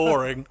 Ooh,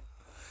 boring.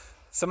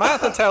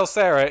 Samantha tells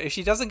Sarah if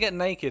she doesn't get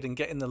naked and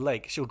get in the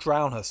lake, she'll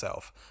drown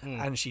herself.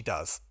 And she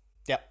does.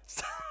 Yep.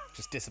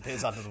 Just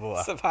disappears under the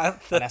water.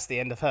 Samantha... And that's the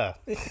end of her.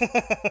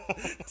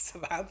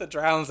 Samantha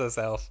drowns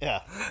herself.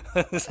 Yeah.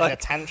 It's Like a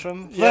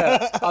tantrum.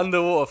 yeah,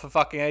 underwater for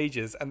fucking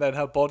ages, and then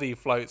her body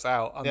floats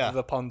out under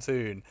the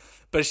pontoon.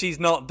 But she's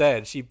not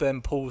dead. She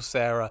then pulls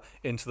Sarah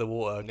into the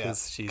water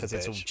because she's a bitch.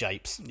 It's all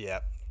japes. Yeah.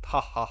 Ha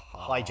ha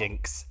ha.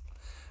 Hijinks.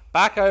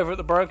 Back over at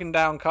the broken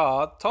down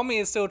car, Tommy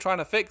is still trying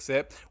to fix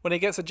it when he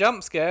gets a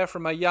jump scare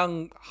from a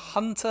young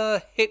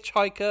hunter,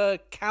 hitchhiker,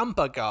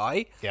 camper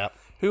guy Yep.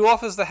 who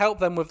offers to help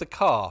them with the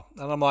car.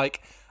 And I'm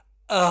like,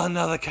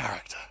 another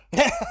character.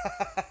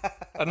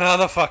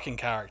 Another fucking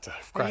character.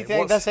 What do you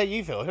think? That's how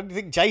you feel. What do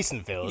you think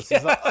Jason feels? Yeah.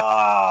 He's like,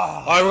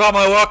 oh, I've got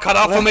my work cut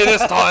out for me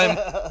this time.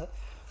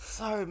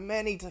 so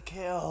many to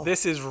kill.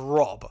 This is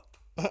Rob.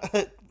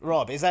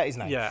 Rob, is that his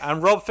name? Yeah,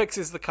 and Rob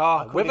fixes the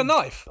car with a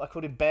knife. I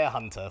called him Bear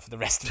Hunter for the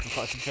rest of the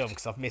fucking film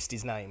because I've missed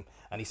his name,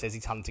 and he says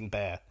he's hunting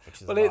bear,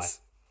 which is a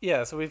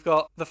lie. So we've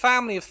got the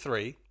family of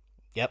 3,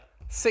 Yep.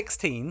 6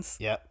 teens,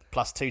 Yep.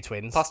 Plus 2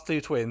 twins. plus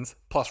 2 twins,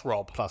 plus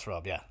Rob, Plus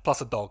Rob, yeah.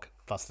 plus a dog.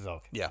 Plus the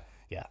dog. Yeah.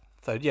 Yeah.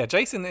 So yeah,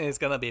 Jason is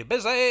gonna be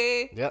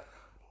busy. Yep.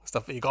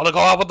 Stuff you gotta go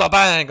out with the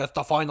bang. It's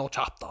the final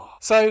chapter.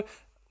 So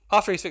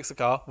after he's fixed the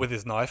car with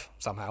his knife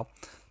somehow,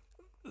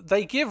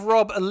 they give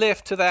Rob a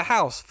lift to their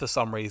house for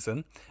some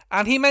reason,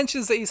 and he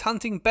mentions that he's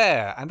hunting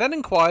bear, and then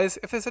inquires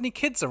if there's any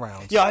kids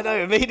around. Yeah, I know,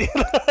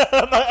 immediately.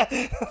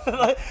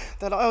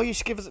 They're like, oh, you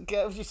should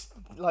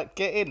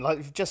get in. Like,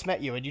 we've just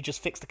met you, and you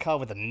just fixed the car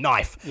with a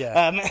knife.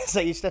 Yeah. So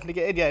you should definitely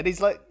get in, yeah. And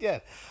he's like, yeah.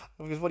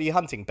 Because what are you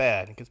hunting,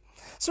 bear? And he goes,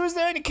 so is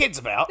there any kids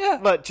about? Yeah.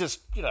 Like, just,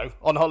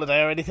 on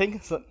holiday or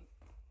anything? So,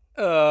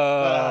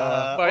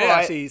 Well, yeah, right.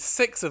 actually,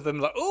 6 of them.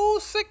 Like, oh,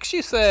 6,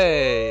 you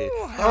say?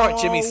 All right,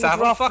 Jimmy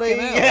Savile, roughly, fucking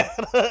hell.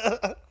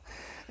 yeah.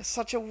 It's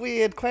such a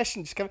weird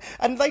question. Just coming,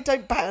 and they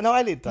don't bat an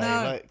eyelid, though.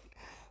 No. Like,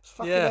 it's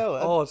fucking hell.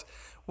 Odd.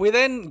 We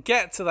then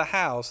get to the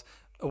house.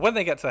 When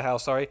they get to the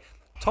house,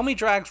 Tommy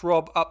drags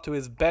Rob up to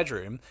his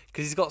bedroom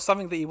because he's got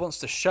something that he wants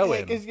to show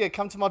him. Yeah,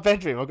 come to my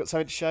bedroom. I've got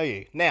something to show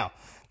you. Now,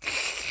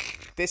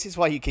 this is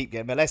why you keep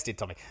getting molested,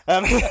 Tommy.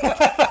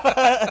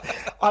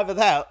 Either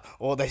that,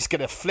 or they're just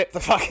going to flip the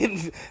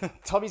fucking...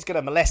 Tommy's going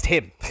to molest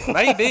him.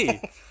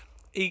 Maybe.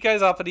 He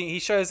goes up and he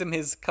shows him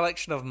his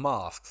collection of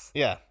masks.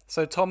 Yeah.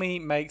 So Tommy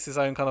makes his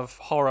own kind of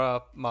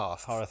horror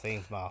mask.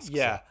 Horror-themed masks.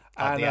 Yeah.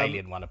 Like And the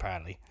alien one,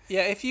 apparently.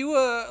 Yeah, if you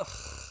were...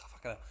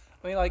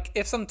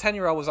 if some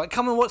 10-year-old was like,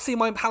 come and see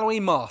my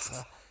Halloween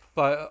masks.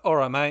 Like, all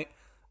right, mate.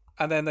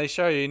 And then they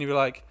show you and you'd be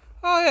like,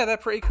 oh, yeah, they're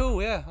pretty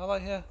cool, yeah. I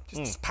like, yeah.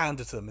 Just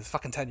pander to them. It's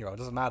fucking 10-year-old.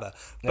 Doesn't matter.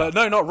 But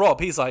no, not Rob.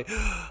 He's like,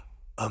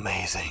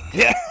 amazing.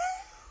 Yeah.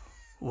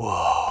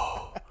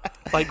 Whoa.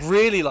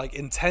 Really,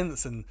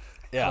 intense and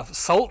kind of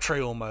sultry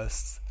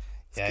almost.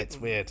 Yeah, it's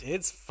weird.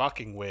 It's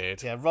fucking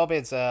weird. Yeah, Rob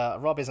is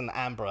an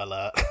Amber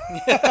Alert.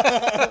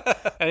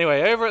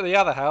 Anyway, over at the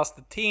other house,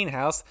 the teen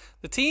house,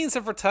 the teens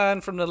have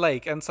returned from the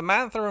lake and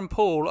Samantha and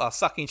Paul are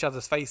sucking each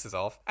other's faces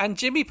off. And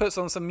Jimmy puts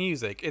on some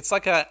music. It's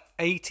like a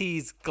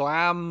 80s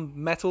glam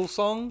metal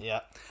song. Yeah.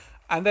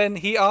 And then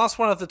he asked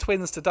one of the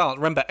twins to dance.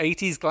 Remember,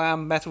 80s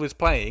glam metal is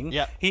playing.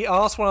 Yeah. He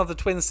asked one of the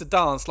twins to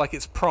dance like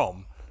it's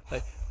prom.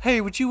 Like, hey,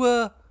 would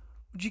you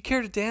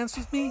care to dance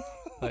with me?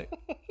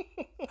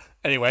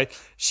 Anyway,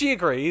 she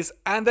agrees,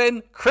 and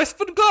then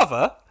Crispin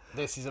Glover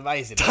This is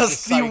amazing.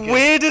 does the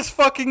weirdest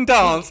fucking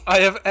dance I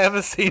have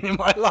ever seen in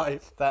my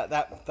life.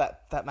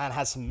 That man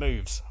has some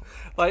moves.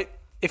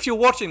 If you're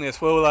watching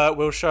this,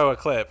 we'll show a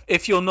clip.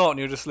 If you're not and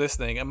you're just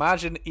listening,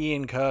 imagine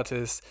Ian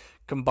Curtis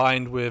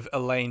combined with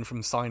Elaine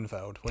from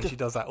Seinfeld when she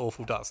does that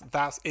awful dance.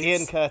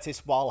 Ian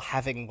Curtis while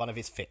having one of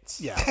his fits.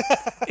 Yeah.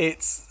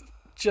 It's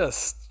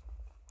just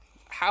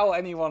how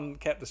anyone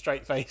kept a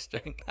straight face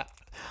during that.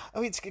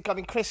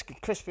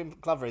 Crispin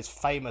Glover is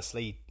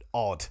famously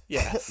odd.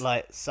 Yes.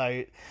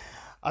 I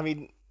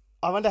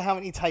wonder how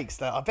many takes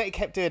that. I bet he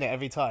kept doing it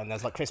every time.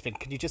 There's like, Crispin,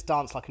 can you just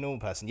dance like a normal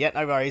person? Yeah,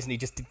 no worries. And he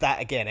just did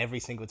that again every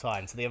single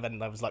time. So the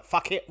event, I was like,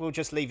 fuck it, we'll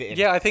just leave it in.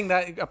 Yeah, I think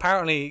that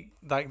apparently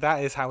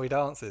that is how he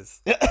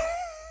dances.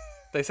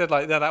 They said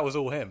that was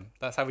all him.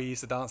 That's how he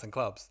used to dance in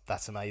clubs.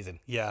 That's amazing.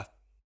 Yeah.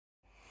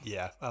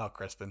 Yeah. Oh,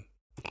 Crispin.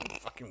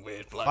 Fucking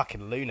weird bloke.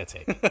 Fucking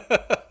lunatic.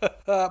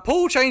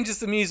 Paul changes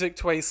the music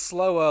to a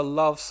slower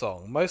love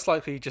song, most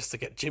likely just to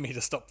get Jimmy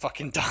to stop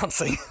fucking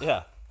dancing.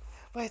 Yeah.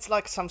 Well, it's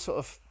like some sort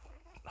of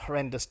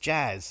horrendous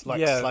jazz,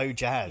 slow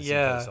jazz.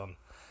 Yeah. He puts on.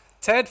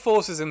 Ted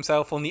forces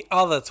himself on the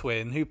other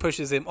twin, who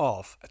pushes him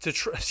off.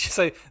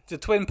 So the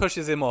twin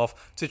pushes him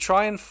off to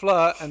try and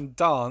flirt and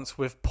dance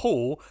with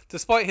Paul,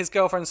 despite his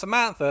girlfriend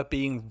Samantha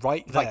being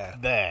right there.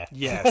 Like there.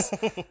 Yes.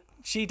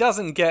 She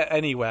doesn't get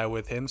anywhere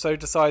with him, so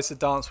decides to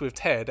dance with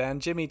Ted,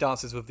 and Jimmy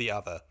dances with the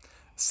other.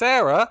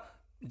 Sarah,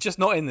 just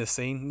not in this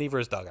scene. Neither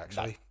is Doug,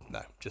 actually.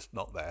 No, just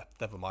not there.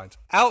 Never mind.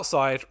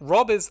 Outside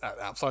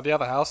the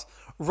other house.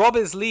 Rob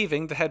is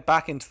leaving to head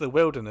back into the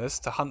wilderness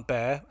to hunt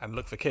bear and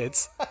look for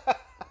kids.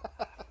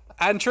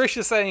 And Trish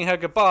is saying her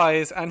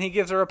goodbyes, and he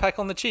gives her a peck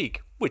on the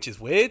cheek, which is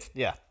weird.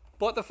 Yeah.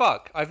 What the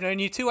fuck? I've known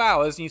you 2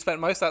 hours, and you spent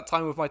most of that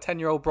time with my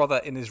 10-year-old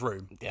brother in his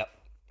room. Yep.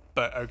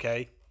 But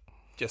okay,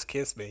 just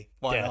kiss me.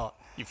 Why not?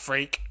 You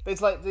freak.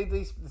 There's like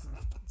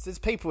there's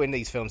people in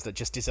these films that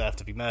just deserve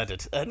to be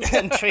murdered, and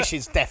Trish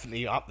is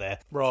definitely up there.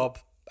 Rob,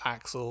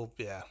 Axel,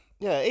 yeah.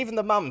 Yeah, even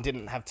the mum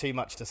didn't have too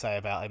much to say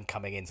about him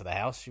coming into the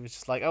house. She was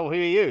just like, "Oh, who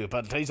are you?"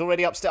 But he's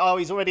already upstairs. Oh,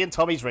 he's already in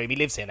Tommy's room. He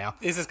lives here now.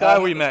 He's this guy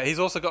we met. He's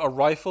also got a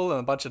rifle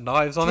and a bunch of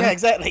knives on him. Yeah,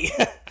 exactly.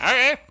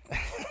 Okay.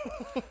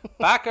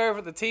 Back over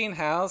at the teen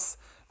house,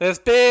 there's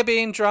beer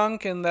being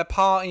drunk and they're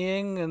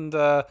partying, and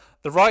the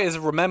writers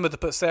have remembered to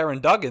put Sarah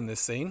and Doug in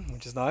this scene,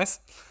 which is nice.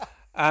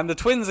 And the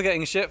twins are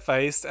getting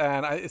shit-faced,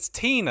 and it's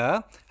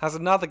Tina has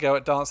another go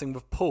at dancing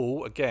with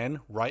Paul,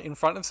 again, right in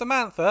front of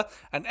Samantha,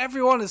 and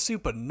everyone is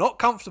super not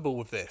comfortable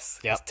with this.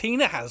 Yep.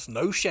 Tina has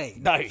no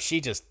shame. No, she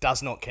just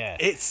does not care.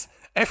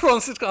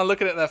 Everyone's just kind of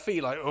looking at their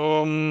feet like,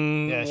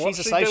 yeah, what's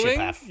she's a she doing?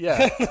 sociopath.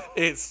 Yeah,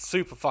 it's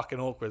super fucking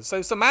awkward.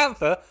 So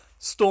Samantha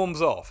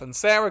storms off, and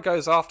Sarah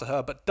goes after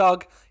her, but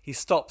Doug, he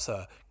stops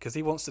her because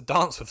he wants to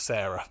dance with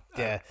Sarah.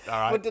 Yeah.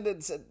 All right. Well,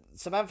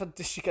 Samantha,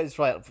 she goes,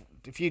 right,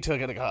 if you two are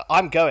going to go,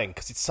 I'm going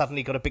because it's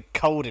suddenly got a big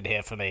cold in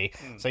here for me.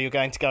 So you're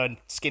going to go and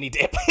skinny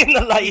dip in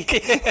the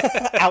lake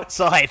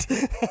outside.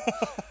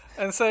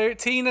 And so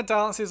Tina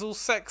dances all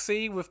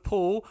sexy with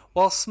Paul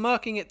while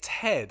smirking at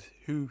Ted,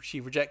 who she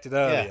rejected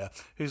earlier,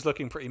 who's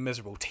looking pretty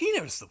miserable.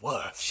 Tina is the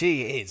worst.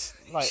 She is.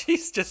 Like,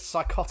 She's just...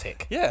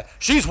 psychotic. Yeah.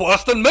 She's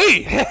worse than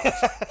me.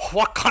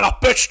 What kind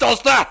of bitch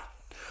does that?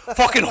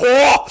 Fucking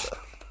whore.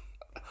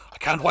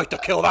 I can't wait to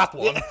kill that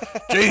one.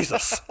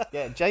 Jesus.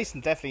 Yeah,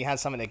 Jason definitely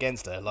has something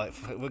against her. Like,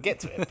 we'll get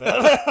to it.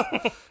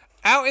 But...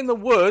 Out in the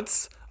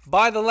woods,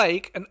 by the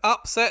lake, an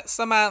upset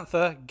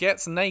Samantha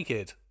gets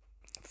naked.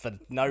 For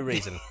no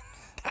reason.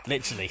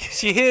 Literally.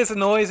 She hears a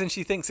noise and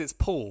she thinks it's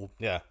Paul.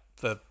 Yeah.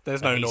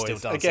 There's no he's still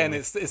noise. dancing Again,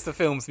 with- it's the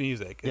film's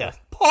music. Yeah.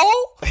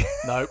 Paul?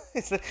 No.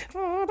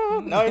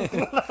 No. No,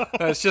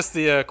 it's just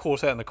the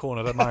quartet in the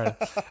corner. Don't mind.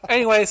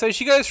 Anyway, so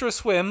she goes for a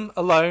swim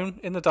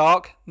alone in the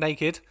dark,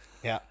 naked.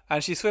 Yeah.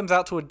 And she swims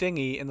out to a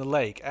dinghy in the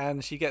lake.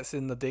 And she gets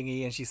in the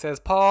dinghy and she says,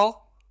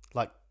 Paul,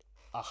 Like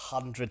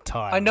 100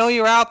 times. I know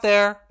you're out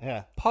there.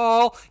 Yeah.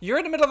 Paul, you're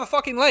in the middle of a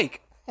fucking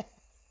lake.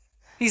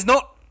 He's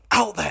not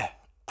out there.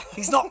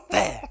 He's not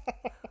there.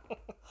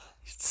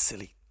 He's a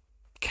silly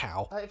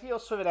cow. Like, if you're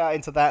swimming out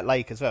into that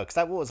lake as well, because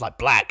that water's like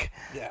black.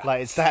 Yeah.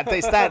 Like it's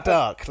that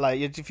dark.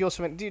 Like if you're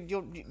swimming,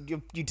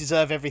 you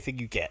deserve everything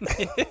you get.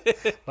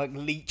 Like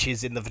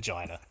leeches in the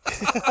vagina.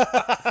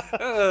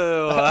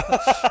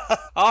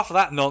 After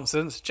that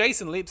nonsense,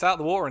 Jason leaps out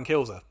the water and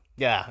kills her.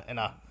 Yeah, in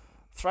a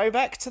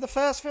throwback to the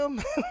first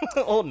film,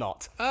 or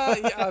not.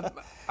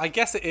 I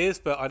guess it is,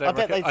 but I don't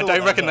bet reckon, they I thought don't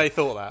that reckon as they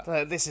thought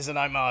that. This is an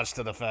homage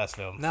to the first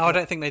film. No, I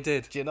don't think they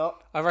did. Do you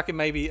not? I reckon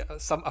maybe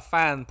a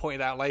fan pointed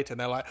out later and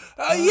they're like,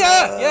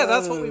 yeah,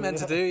 that's what we meant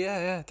to do.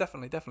 Yeah,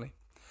 definitely.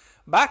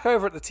 Back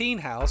over at the teen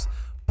house,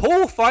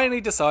 Paul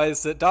finally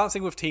decides that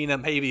dancing with Tina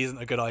maybe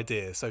isn't a good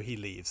idea, so he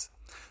leaves.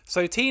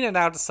 So Tina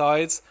now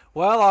decides,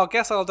 well, I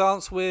guess I'll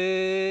dance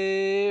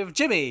with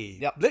Jimmy.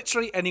 Yep.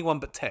 Literally anyone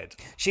but Ted.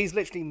 She's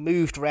literally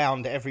moved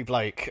round every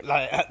bloke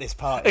like at this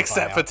party.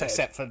 Except for Ted.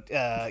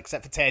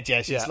 Except for Ted,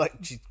 yeah. She's Yeah.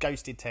 she's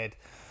ghosted Ted.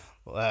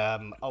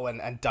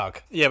 And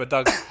Doug. Yeah, but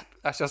Doug,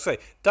 actually I'll say,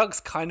 Doug's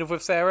kind of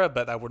with Sarah,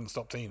 but that wouldn't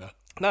stop Tina.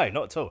 No,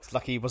 not at all. It's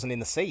lucky he wasn't in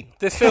the scene.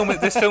 This film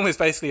is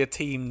basically a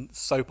teen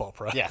soap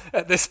opera. Yeah.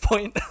 At this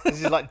point.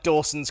 This is like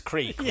Dawson's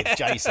Creek with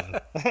Jason.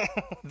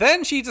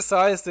 Then she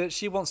decides that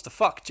she wants to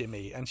fuck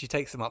Jimmy, and she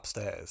takes him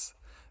upstairs.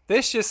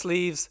 This just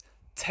leaves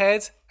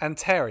Ted and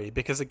Terry,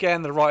 because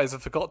again, the writers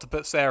have forgot to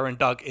put Sarah and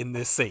Doug in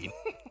this scene.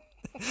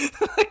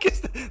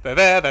 They're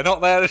there, they're not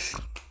there.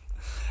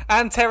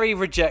 And Terry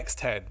rejects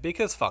Ted,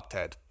 because fuck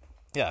Ted.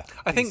 Yeah.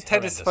 I think he's Ted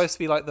horrendous. is supposed to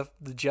be like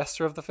the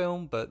jester of the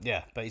film, but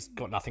Yeah, but he's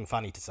got nothing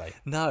funny to say.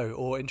 no,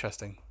 or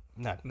interesting.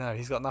 No. No,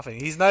 he's got nothing.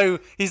 He's no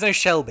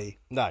Shelby.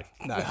 No.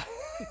 No.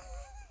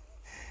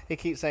 He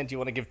keeps saying, "Do you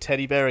want to give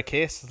Teddy Bear a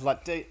kiss?" It's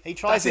like, dude, he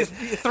tries That's it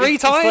his- three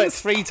times?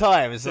 It's like 3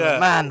 times. It's Yeah. like,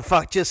 man,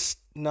 fuck, just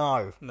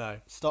no. No.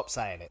 Stop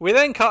saying it. We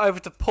then cut over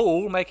to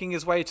Paul making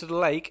his way to the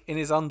lake in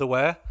his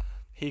underwear.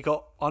 He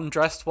got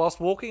undressed whilst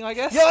walking, I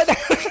guess. Yeah, I know.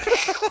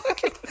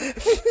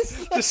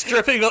 Just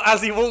stripping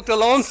as he walked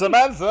along.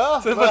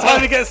 Samantha. So by the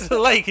time he gets to the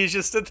lake, he's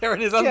just stood there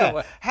in his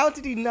underwear. How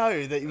did he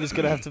know that he was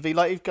going to have to be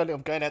like,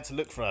 I'm going out to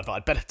look for her, but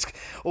I'd better.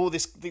 All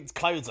these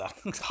clothes are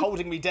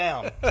holding me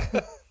down.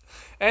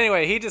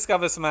 Anyway, he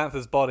discovers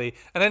Samantha's body,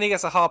 and then he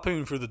gets a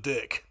harpoon through the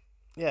dick.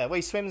 Yeah, well,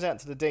 he swims out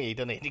to the dinghy,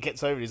 doesn't he? And he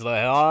gets over, he's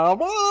like,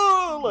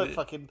 oh, like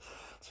fucking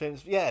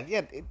swims. Yeah.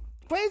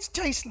 Where's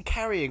Jason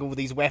carrying all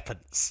these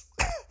weapons?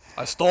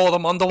 I store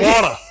them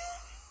underwater.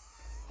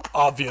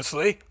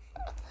 Obviously.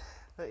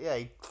 But yeah,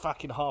 he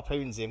fucking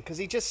harpoons him because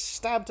he just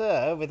stabbed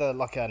her with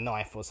a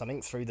knife or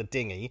something through the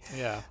dinghy.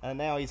 Yeah. And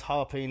now he's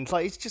harpooned.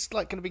 Like, he's just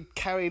like going to be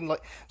carrying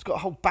he's got a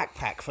whole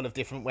backpack full of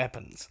different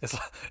weapons.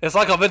 It's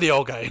like a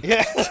video game.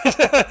 Yeah.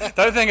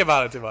 Don't think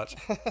about it too much.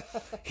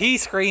 He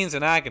screams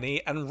in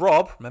agony, and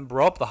Rob, remember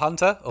Rob, the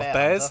hunter of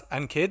bears hunter.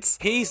 and kids?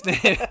 He's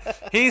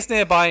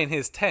nearby in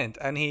his tent,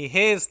 and he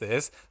hears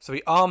this, so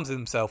he arms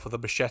himself with a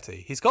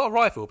machete. He's got a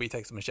rifle, but he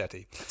takes a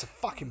machete. It's a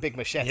fucking big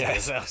machete.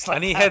 Yes. As well. It's like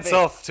And he that heads big.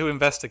 off to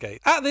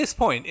investigate. At this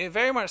point, it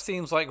very much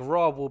seems like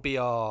Rob will be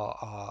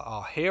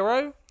our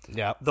hero,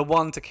 Yeah. the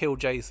one to kill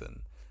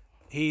Jason.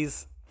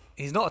 He's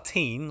not a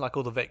teen like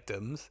all the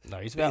victims. No,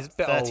 he's about a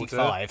bit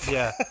 35. older.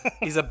 Yeah.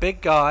 He's a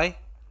big guy.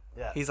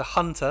 Yeah. He's a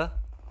hunter.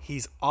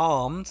 He's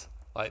armed.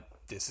 Like,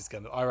 this is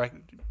going to... I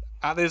reckon...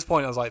 At this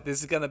point, I was like, this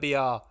is going to be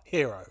our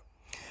hero.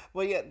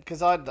 Well, yeah,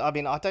 because I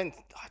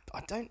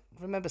don't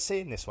remember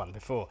seeing this one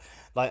before.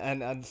 Like,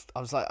 and I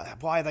was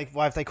like, why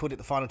have they called it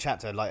the final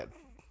chapter? Like,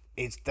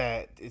 is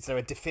there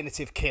a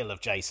definitive kill of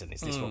Jason?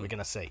 Is this what we're going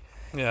to see?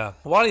 Yeah.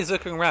 While he's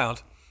looking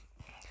around,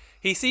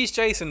 he sees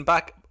Jason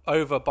back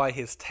over by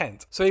his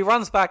tent. So he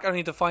runs back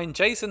only to find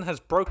Jason has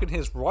broken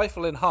his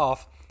rifle in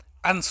half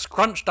and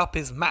scrunched up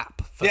his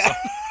map.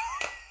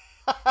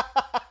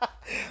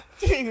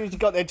 You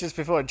got there just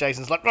before, and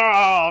Jason's like,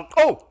 oh,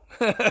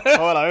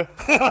 hello.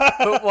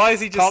 But why is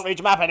he just... Can't read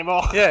your map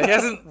anymore. Yeah, he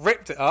hasn't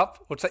ripped it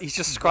up. He's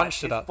just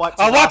scrunched it up. wiped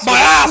I'll his wipe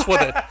ass my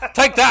with it. ass with it.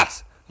 Take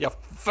that, you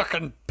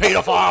fucking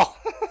paedophile.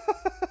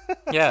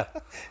 Yeah.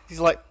 He's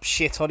like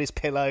shit on his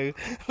pillow.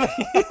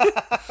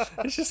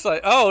 It's just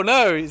like, oh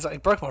no. He's like, he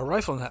broke my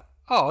rifle and that.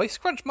 Oh, he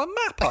scrunched my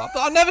map up.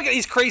 I'll never get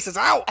these creases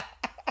out.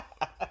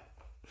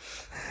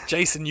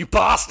 Jason, you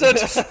bastard.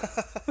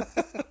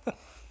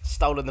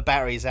 Stolen the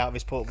batteries out of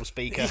his portable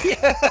speaker.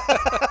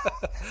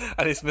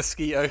 And his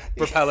mosquito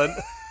repellent.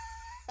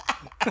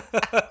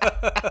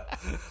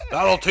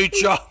 That'll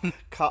teach you.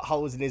 Cut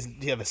holes in his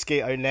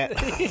mosquito net.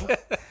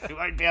 He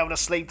won't be able to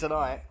sleep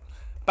tonight.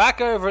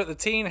 Back over at the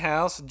teen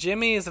house,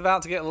 Jimmy is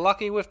about to get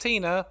lucky with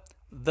Tina.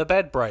 The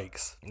bed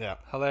breaks. Yeah.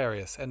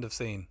 Hilarious. End of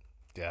scene.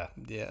 Yeah.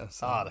 Yeah.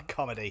 The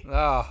comedy.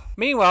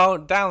 Meanwhile,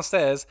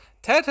 downstairs,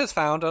 Ted has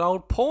found an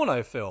old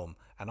porno film.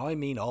 And I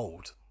mean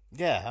old.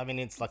 Yeah, I mean,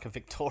 it's like a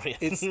Victorian.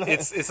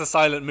 It's a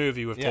silent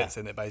movie with Yeah. tits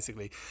in it,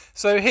 basically.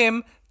 So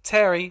him,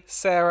 Terry,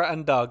 Sarah,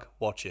 and Doug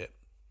watch it.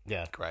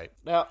 Yeah. Great.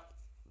 Now,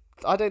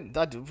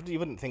 you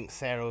wouldn't think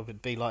Sarah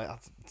would be like...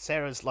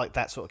 Sarah's like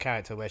that sort of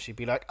character where she'd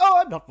be like,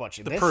 oh, I'm not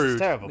watching this. prude.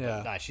 It's terrible. Yeah.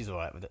 But no, she's all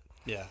right with it.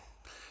 Yeah.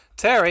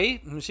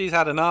 Terry, she's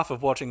had enough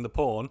of watching the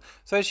porn,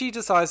 so she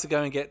decides to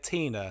go and get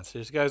Tina.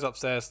 So she goes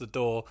upstairs to the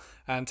door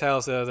and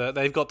tells her that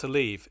they've got to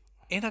leave.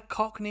 In a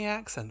Cockney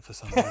accent for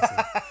some reason.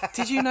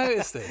 Did you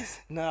notice this?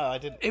 No, I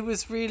didn't. It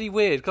was really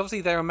weird. 'Cause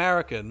obviously, they're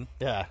American.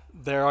 Yeah.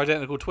 They're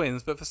identical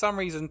twins. But for some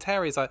reason,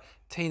 Terry's like,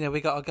 Tina,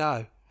 we got to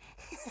go.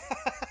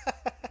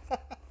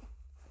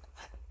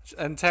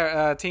 And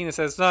Tina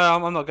says, no,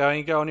 I'm not going.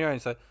 You go on your own.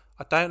 So,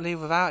 I don't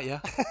leave without you.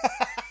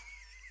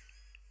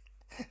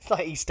 It's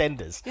like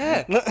EastEnders.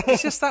 Yeah.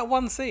 It's just that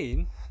one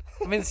scene.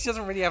 I mean, she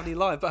doesn't really have any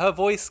lines, but her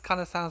voice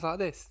kind of sounds like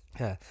this.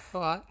 Yeah.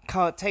 All right.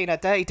 Can't, Tina,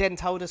 Dirty Den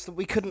told us that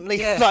we couldn't leave,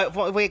 Yeah.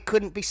 we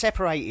couldn't be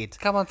separated.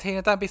 Come on,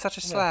 Tina, don't be such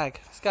a slag.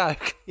 Let's go.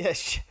 Yeah,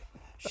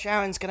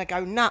 Sharon's going to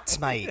go nuts,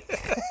 mate.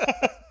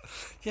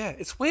 Yeah,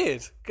 it's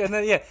weird. And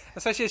then, yeah,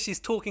 especially as she's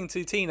talking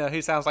to Tina,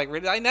 who sounds like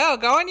really like, no,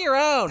 go on your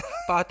own,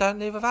 but I don't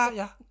leave without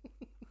you.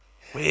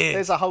 Weird.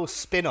 There's a whole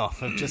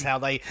spin-off of just how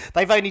they've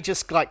only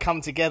just like come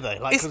together.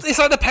 Like, It's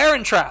like the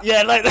Parent Trap.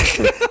 yeah, like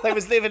they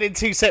was living in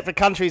two separate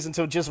countries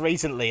until just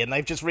recently, and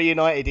they've just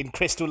reunited in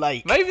Crystal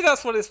Lake. Maybe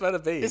that's what it's meant to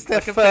be. It's their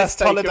like a first piss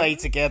take holiday of,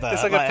 together.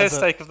 It's like a piss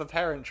take of the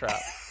Parent Trap,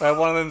 where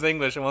one of them's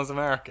English and one's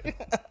American.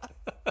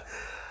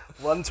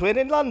 One twin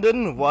in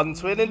London, one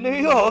twin in New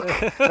York.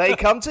 They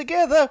come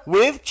together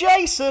with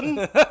Jason.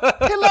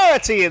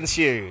 Hilarity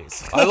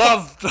ensues. I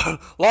love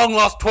long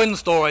lost twin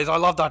stories. I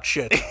love that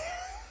shit.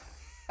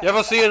 You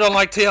ever see it on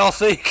like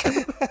TLC?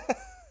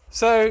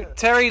 So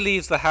Terry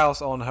leaves the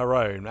house on her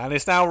own, and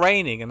it's now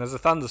raining, and there's a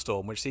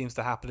thunderstorm, which seems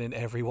to happen in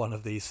every one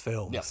of these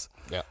films.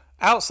 Yeah.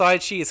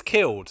 Outside, she is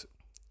killed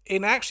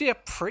in actually a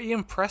pretty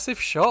impressive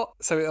shot.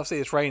 So obviously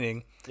it's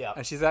raining,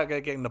 and she's out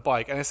getting the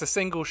bike, and it's a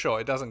single shot.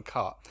 It doesn't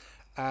cut.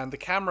 And the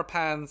camera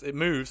pans, it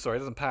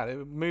doesn't pan,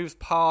 it moves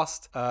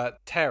past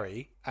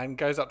Terry and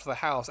goes up to the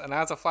house. And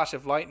as a flash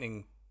of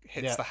lightning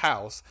hits the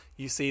house,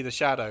 you see the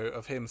shadow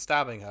of him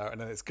stabbing her,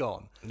 and then it's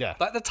gone. Yeah.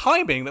 Like the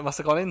timing that must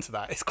have gone into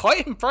that, it's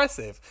quite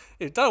impressive.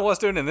 You don't know what it's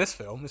doing in this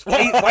film. It's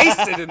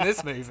wasted in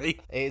this movie.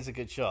 It is a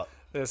good shot.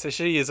 Yeah, so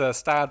she is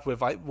stabbed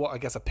with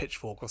a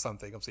pitchfork or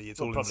something. Obviously, it's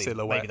all in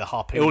silhouette. Maybe the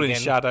harpoon all in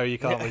again. shadow. You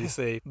can't really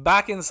see.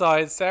 Back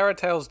inside, Sarah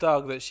tells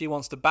Doug that she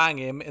wants to bang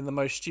him in the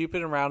most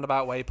stupid and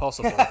roundabout way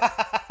possible.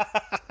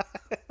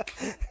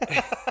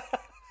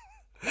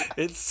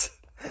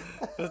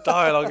 The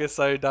dialogue is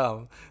so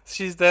dumb.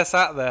 They're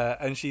sat there,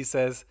 and she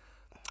says,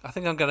 "I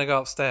think I'm going to go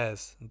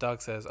upstairs." And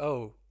Doug says,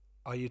 "Oh,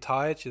 are you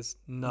tired?" She says,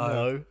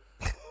 "No."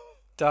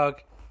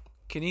 Doug,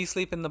 can you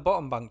sleep in the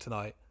bottom bunk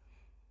tonight?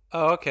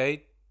 Oh,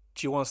 okay.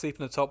 Do you want to sleep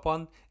in the top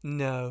one?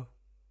 No.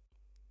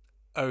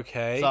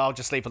 Okay. So I'll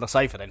just sleep on the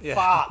sofa then. Yeah.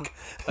 Fuck.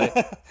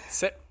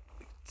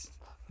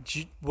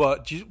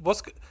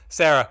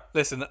 Sarah,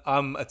 listen,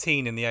 I'm a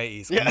teen in the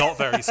 80s. I'm not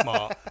very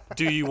smart.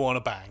 Do you want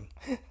to bang?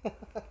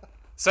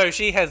 So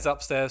she heads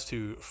upstairs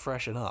to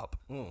freshen up.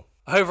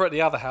 Over at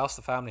the other house,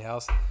 the family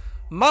house,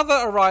 Mother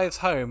arrives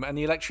home and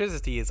the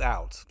electricity is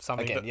out.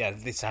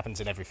 This happens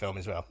in every film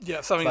as well.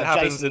 Yeah, something that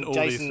happens in all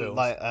these films.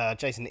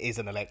 Jason is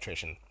an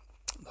electrician.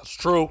 That's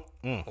true.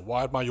 I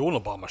wired my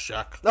Unabomber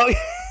shack. Oh,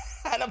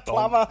 yeah. And a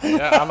plumber.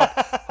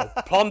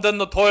 I plumbed in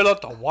the toilet,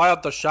 I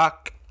wired the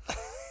shack.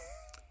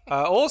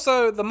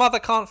 Also, the mother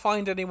can't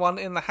find anyone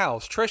in the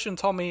house. Trish and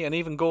Tommy and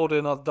even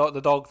Gordon,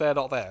 the dog, they're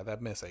not there. They're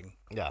missing.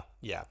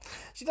 Yeah.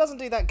 She doesn't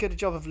do that good a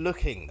job of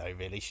looking, though,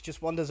 really. She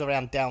just wanders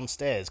around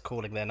downstairs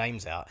calling their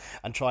names out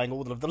and trying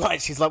all of the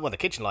lights. She's like, well, the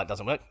kitchen light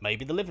doesn't work.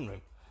 Maybe the living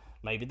room.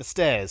 Maybe the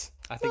stairs.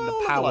 I think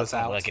the power's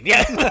out. Working.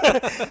 Yeah.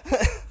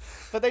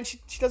 But then she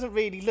doesn't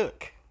really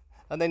look.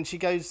 And then she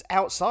goes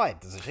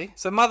outside, doesn't she?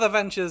 So Mother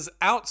ventures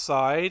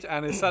outside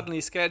and is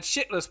suddenly scared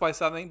shitless by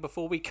something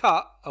before we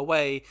cut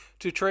away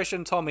to Trish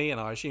and Tommy,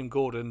 and I assume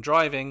Gordon,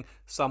 driving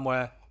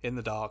somewhere in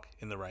the dark,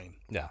 in the rain.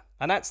 Yeah.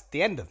 And that's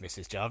the end of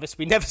Mrs. Jarvis.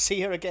 We never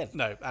see her again.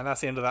 No, and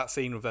that's the end of that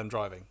scene with them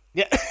driving.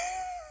 Yeah.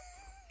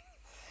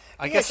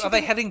 I guess, are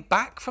they heading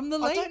back from the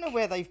lake? I don't know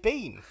where they've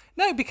been.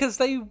 No, because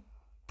they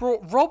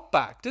brought Rob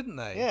back, didn't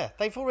they? Yeah,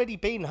 they've already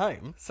been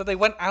home. So they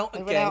went out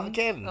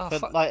again. Oh,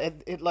 but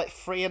like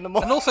 3 in the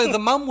morning. And also the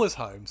mum was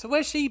home. So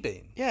where's she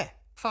been? Yeah.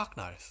 Fuck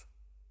knows.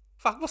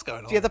 Fuck, what's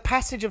going on? Yeah, the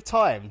passage of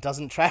time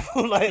doesn't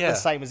travel the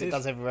same as it It's-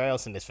 does everywhere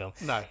else in this film.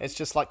 No. It's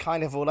just like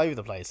kind of all over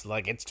the place.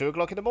 Like it's 2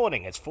 o'clock in the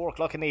morning, it's 4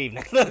 o'clock in the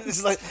evening.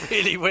 It's like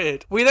really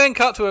weird. We then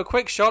cut to a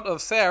quick shot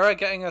of Sarah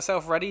getting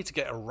herself ready to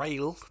get a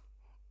rail.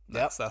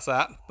 That's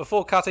that.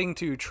 Before cutting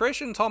to Trish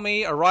and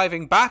Tommy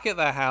arriving back at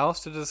their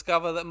house to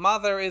discover that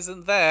Mother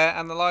isn't there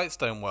and the lights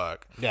don't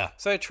work. Yeah.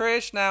 So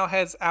Trish now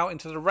heads out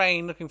into the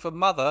rain looking for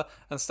Mother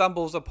and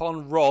stumbles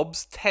upon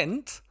Rob's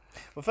tent.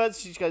 Well,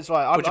 first she goes,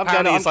 right, Which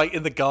apparently is like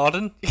in the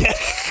garden. Yeah.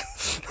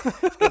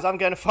 Because I'm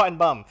going to find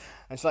Mum.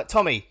 And she's like,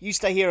 Tommy, you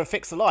stay here and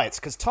fix the lights,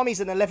 because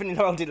Tommy's an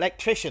 11-year-old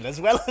electrician as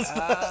well as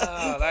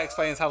that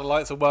explains how the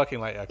lights are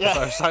working later. Because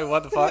I was like,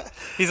 what the fuck?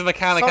 He's a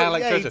mechanic and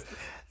electrician.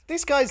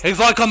 This guy's... He's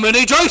like a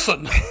mini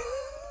Jason!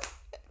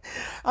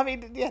 I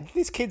mean, yeah,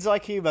 this kid's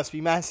IQ must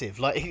be massive.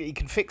 Like, he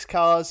can fix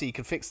cars, he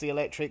can fix the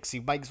electrics, he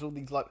makes all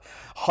these, like,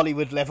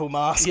 Hollywood-level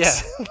masks.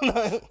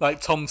 Yeah.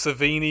 Like Tom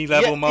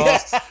Savini-level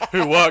masks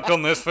who worked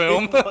on this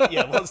film.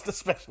 What's the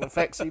special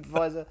effects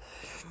supervisor?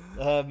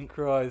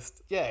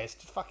 Christ. Yeah, it's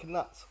just fucking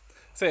nuts.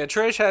 So yeah,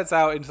 Trish heads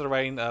out into the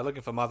rain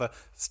looking for Mother,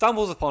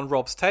 stumbles upon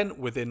Rob's tent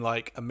within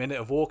like a minute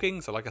of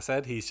walking. So like I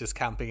said, he's just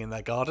camping in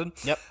their garden.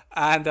 Yep.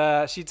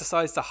 And she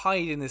decides to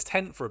hide in his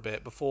tent for a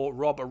bit before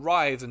Rob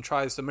arrives and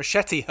tries to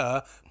machete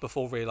her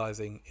before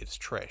realising it's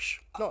Trish.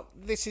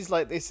 This is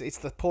like this. It's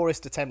the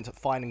poorest attempt at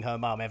finding her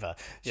mum ever.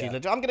 I'm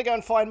going to go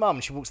and find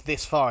Mum. She walks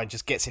this far and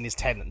just gets in his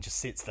tent and just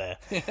sits there.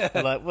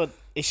 I'm like, well,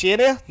 is she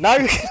in here?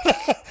 No.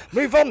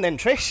 Move on then,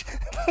 Trish.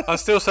 I'm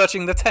still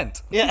searching the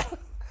tent. Yeah.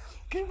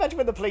 Can you imagine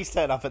when the police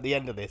turn up at the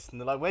end of this and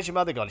they're like, where's your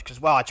mother gone? Because,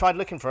 well, I tried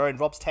looking for her in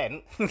Rob's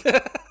tent.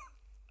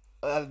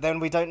 Then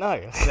we don't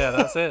know. Yeah,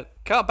 that's it.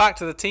 Cut back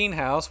to the teen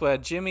house where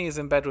Jimmy is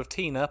in bed with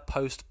Tina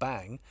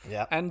post-bang.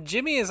 Yeah. And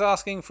Jimmy is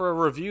asking for a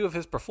review of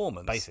his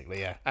performance. Basically,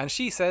 yeah. And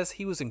she says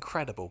he was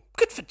incredible.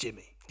 Good for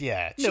Jimmy.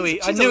 Yeah.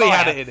 I knew he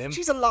had it in him.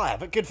 She's a liar,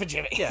 but good for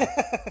Jimmy. Yeah.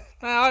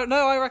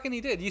 No, I reckon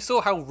he did. You saw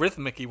how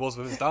rhythmic he was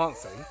with his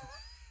dancing.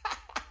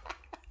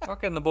 I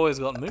reckon the boy's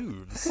got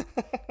moves.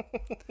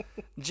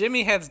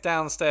 Jimmy heads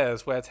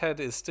downstairs where Ted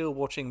is still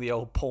watching the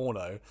old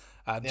porno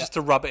just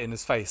to rub it in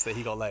his face that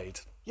he got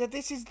laid. Yeah,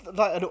 this is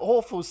like an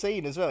awful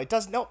scene as well. It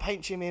does not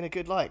paint Jimmy in a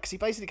good light because he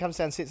basically comes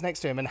down, sits next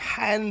to him and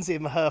hands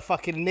him her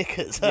fucking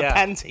knickers, her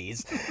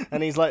panties.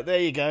 And he's like, there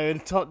you go.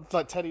 And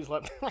Teddy's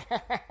like,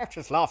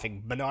 just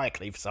laughing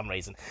maniacally for some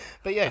reason.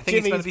 But yeah,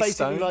 Jimmy's basically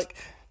stoned. Like...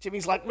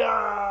 Jimmy's like,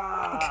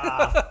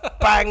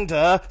 banged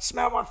her,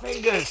 smell my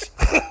fingers.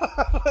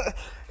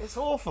 It's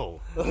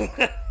awful.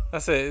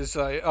 That's it. It's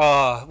like,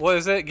 what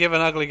is it? Give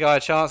an ugly guy a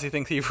chance, he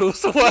thinks he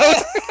rules the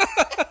world.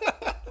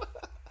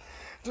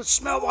 Just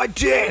smell my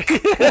dick.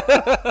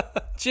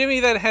 Jimmy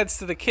then heads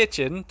to the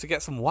kitchen to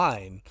get some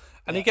wine.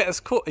 And he gets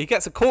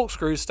a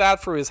corkscrew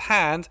stabbed through his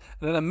hand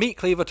and then a meat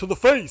cleaver to the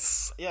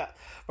face. Yeah.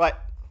 Right.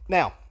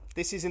 Now,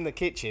 this is in the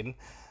kitchen.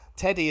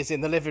 Teddy is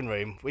in the living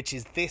room, which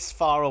is this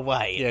far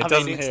away. Yeah,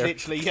 it's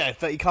literally,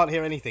 but he can't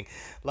hear anything.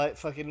 Like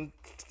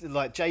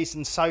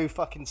Jason's so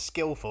fucking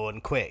skillful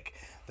and quick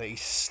that he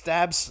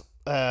stabs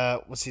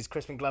what's his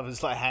Crispin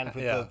Glover's like hand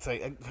with the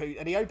thing,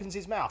 and he opens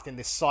his mouth in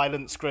this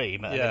silent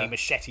scream, and then he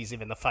machetes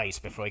him in the face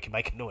before he can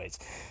make a noise.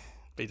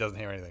 But he doesn't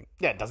hear anything.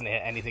 Yeah, doesn't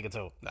hear anything at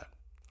all. No.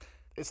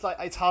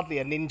 It's hardly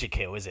a ninja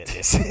kill, is it?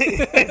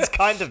 It's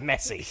kind of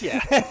messy.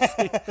 Yeah.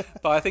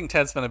 But I think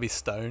Ted's going to be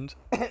stoned.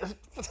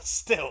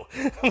 Still.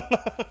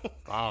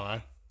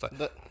 I don't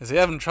know. Is he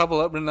having trouble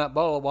opening that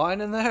bottle of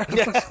wine in there?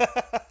 Yeah.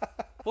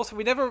 Also,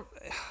 we never...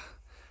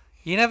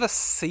 you never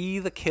see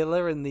the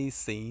killer in these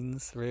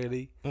scenes,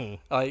 really.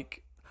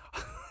 Like,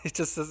 it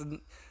just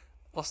doesn't...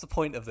 What's the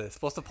point of this?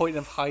 What's the point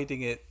of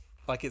hiding it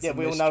like it's a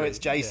we all mystery? know it's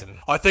Jason.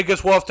 Yeah. I think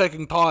it's worth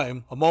taking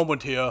time, a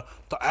moment here,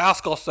 to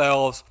ask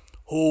ourselves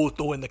who's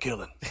doing the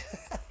killing.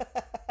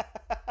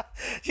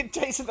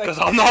 Jason, Because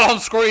I'm not on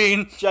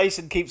screen.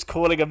 Jason keeps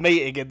calling a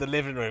meeting in the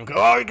living room.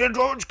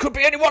 It could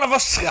be any one of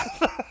us.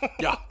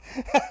 Yeah.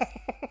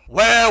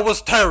 Where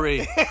was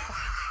Terry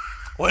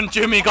when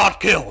Jimmy got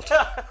killed?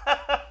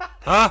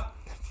 Huh?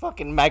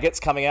 Fucking maggots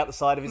coming out the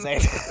side of his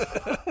head.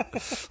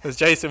 There's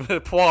Jason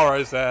with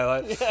Poirot's there.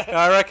 Like,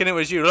 I reckon it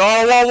was you.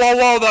 Oh,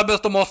 whoa, there,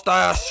 Mr.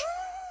 Mustache.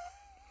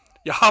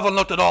 You haven't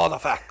looked at all the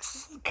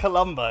facts.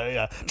 Columbo,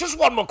 yeah. Just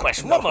one more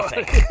question, one more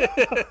thing.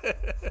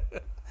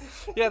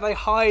 Yeah, they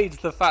hide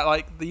the fact,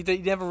 like, you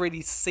never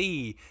really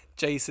see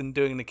Jason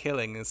doing the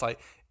killing. It's like,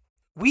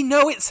 we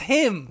know it's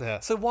him. Yeah.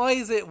 So why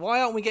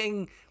aren't we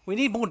getting... We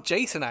need more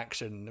Jason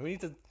action. We need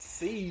to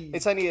see...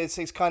 It's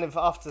kind of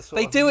after sort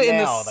they of do it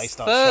now, in the they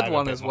start third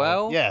one as more.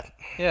 well. Yeah.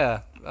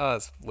 Yeah. Oh,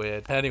 that's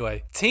weird.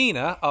 Anyway,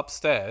 Tina,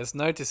 upstairs,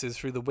 notices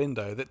through the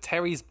window that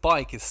Terry's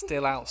bike is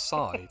still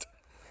outside.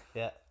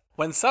 Yeah.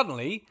 When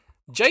suddenly...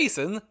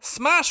 Jason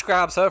smash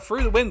grabs her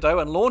through the window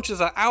and launches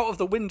her out of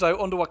the window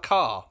onto a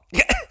car.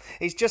 Yeah,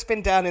 he's just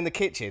been down in the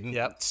kitchen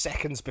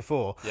seconds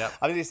before. Yep.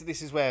 I mean,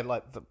 this is where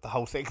like the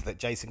whole thing that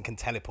Jason can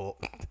teleport.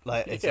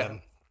 Like, it's,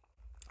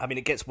 I mean,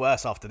 it gets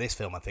worse after this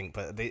film, I think,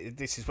 but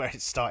this is where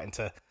it's starting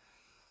to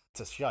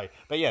show.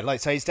 But yeah,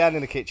 like, so he's down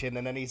in the kitchen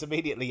and then he's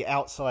immediately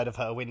outside of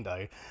her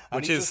window,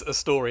 which is a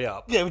story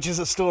up. Yeah, which is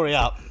a story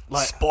up.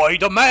 Like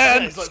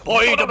Spider-Man, like,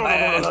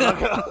 Spider-Man.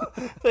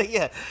 But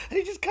yeah, and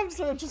he just comes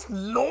through and just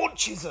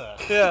launches her.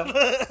 Yeah.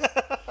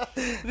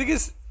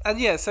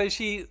 So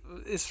she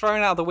is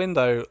thrown out of the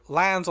window,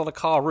 lands on a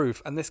car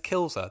roof, and this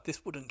kills her.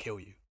 This wouldn't kill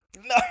you.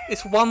 No.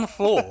 It's one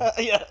floor.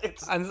 Yeah.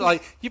 And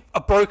like a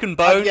broken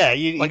bone,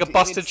 a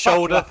busted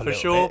shoulder for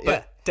sure, bit,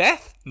 but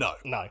death? No.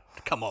 No.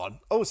 Come on.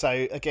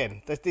 Also,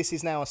 again, this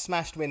is now a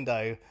smashed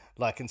window,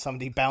 like, and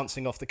somebody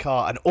bouncing off the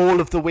car, and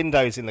all of the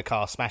windows in the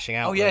car smashing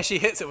out. Oh, yeah, she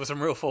hits it with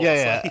some real force.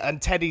 Yeah, and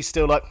Teddy's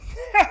still like,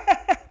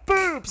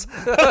 boobs!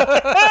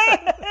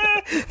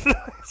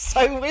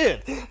 So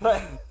weird.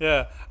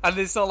 Yeah, and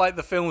it's not like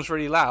the film's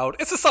really loud.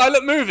 It's a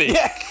silent movie.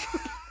 Yeah.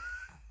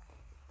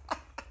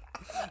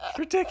 It's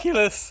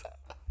ridiculous.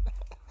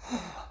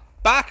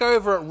 Back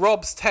over at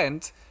Rob's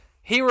tent,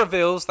 he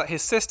reveals that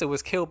his sister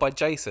was killed by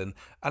Jason,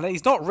 and that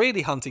he's not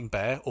really hunting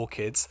Bear or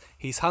kids,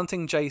 he's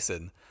hunting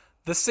Jason.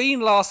 The scene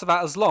lasts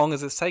about as long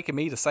as it's taken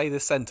me to say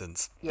this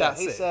sentence. Yeah,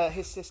 That's it.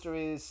 His sister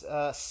is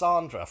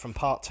Sandra from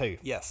part 2.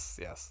 Yes.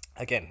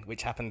 Again,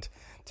 which happened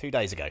 2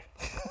 days ago.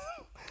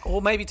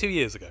 Or maybe 2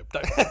 years ago.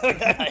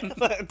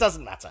 It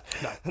doesn't matter.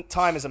 No.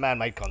 Time is a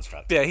man-made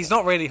construct. Yeah, he's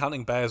not really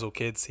hunting bears or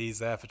kids, he's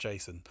there for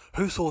Jason.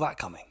 Who saw that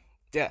coming?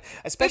 Yeah,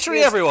 Literally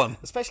everyone.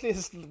 Especially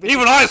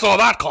even I saw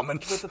that coming.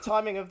 With the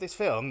timing of this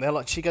film,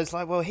 she goes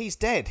like, "Well, he's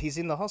dead. He's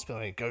in the hospital."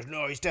 And he goes,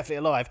 "No, he's definitely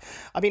alive."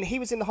 I mean, he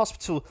was in the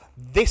hospital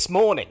this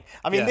morning.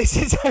 I mean, This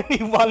is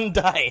only one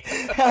day.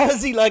 How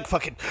is he like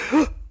fucking?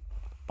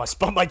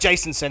 My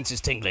Jason sense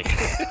is tingling.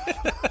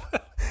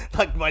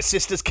 Like my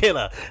sister's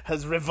killer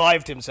has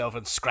revived himself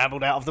and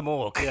scrambled out of the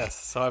morgue. Yes,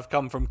 so I've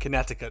come from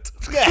Connecticut.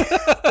 Yeah.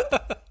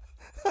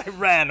 I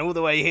ran all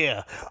the way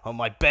here on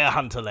my bear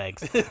hunter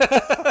legs.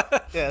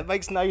 Yeah, it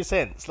makes no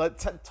sense. Like,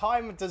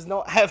 time does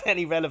not have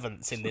any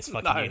relevance in this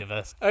fucking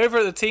universe. Over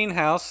at the teen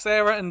house,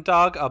 Sarah and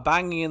Doug are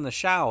banging in the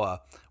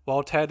shower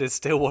while Ted is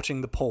still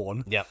watching the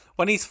porn. Yep.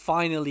 When he's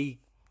finally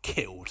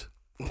killed,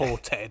 poor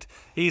Ted.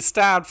 He's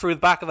stabbed through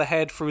the back of the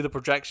head through the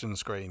projection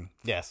screen.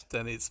 Yes.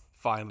 Then it's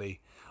finally...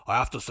 I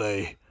have to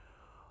say,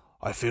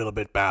 I feel a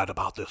bit bad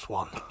about this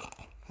one.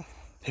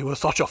 He was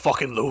such a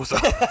fucking loser.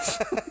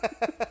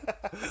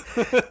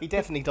 He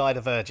definitely died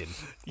a virgin.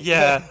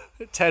 Yeah,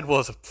 Ted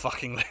was a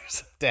fucking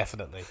loser.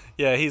 Definitely.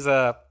 Yeah,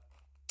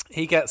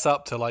 he gets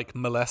up to like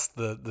molest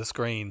the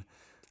screen.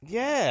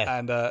 Yeah.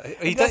 And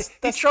he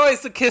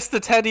tries to kiss the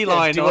teddy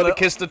line. Do you want to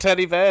kiss the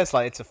teddy bear? It's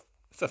like, it's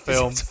a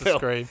film. It's a film.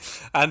 Screen.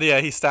 And yeah,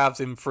 he stabs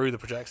him through the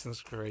projection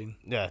screen.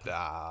 Yeah.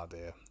 Ah,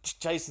 dear.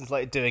 Jason's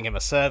like doing him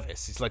a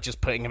service. He's like just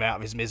putting him out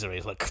of his misery.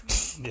 He's like,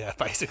 yeah,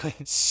 basically.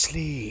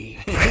 Sleep.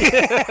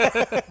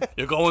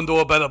 You're going to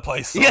a better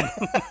place, son. Yeah.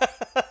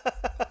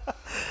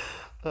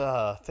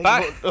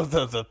 Think of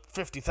the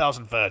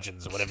 50,000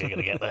 virgins or whatever you're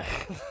going to get there.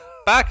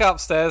 Back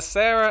upstairs,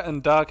 Sarah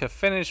and Doug have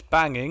finished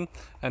banging,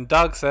 and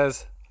Doug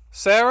says,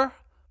 "Sarah,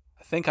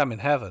 I think I'm in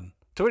heaven."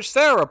 To which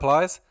Sarah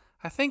replies,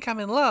 "I think I'm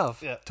in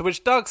love." Yeah. To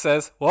which Doug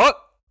says,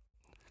 "What?"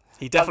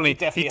 He definitely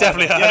heard it.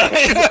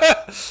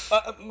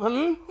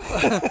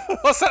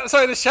 What's that?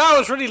 Sorry, the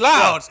shower's really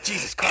loud.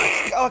 Jesus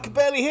Christ. Oh, I can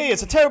barely hear you.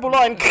 It's a terrible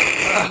line.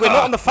 We're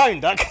not on the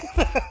phone, Doug.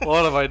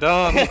 What have I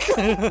done?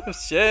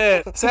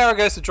 Shit. Sarah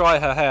goes to dry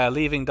her hair,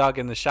 leaving Doug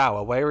in the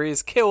shower, where he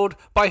is killed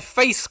by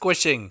face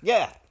squishing.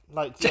 Yeah.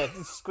 Like,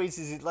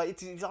 squeezes it, like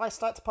his eyes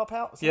start to pop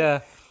out.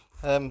 Yeah.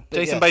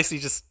 Jason basically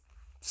just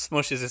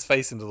smushes his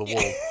face into the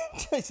wall.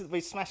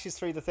 He smashes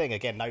through the thing.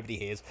 Again, nobody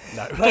hears.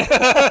 No.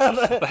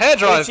 The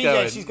hairdryer's going.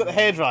 Yeah, she's got the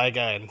hairdryer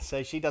going,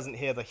 so she doesn't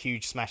hear the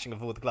huge smashing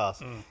of all the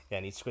glass. Yeah,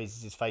 and he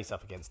squeezes his face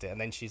up against it, and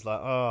then she's like,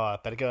 oh, I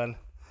better go and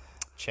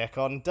check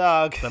on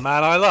Doug. The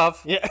man I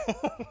love. Yeah.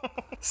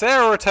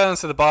 Sarah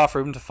returns to the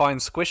bathroom to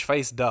find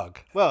Squish-Face Doug.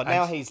 Well,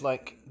 now he's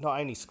like not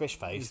only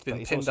squish-faced, but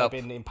he's pinned also up.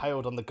 been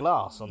impaled on the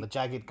glass, on the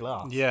jagged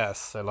glass. Yes.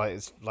 So like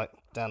it's like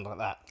down like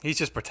that. He's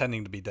just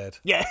pretending to be dead.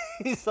 Yeah,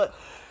 he's like,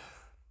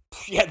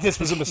 yeah, this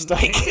was a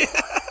mistake.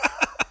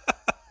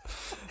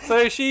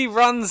 So she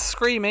runs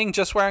screaming,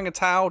 just wearing a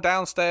towel,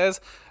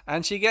 downstairs,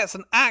 and she gets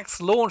an axe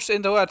launched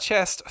into her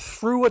chest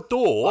through a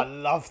door. I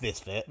love this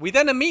bit. We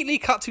then immediately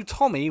cut to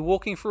Tommy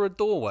walking through a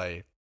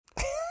doorway.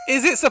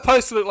 Is it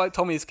supposed to look like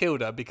Tommy's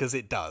killed her? Because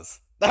it does.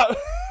 No.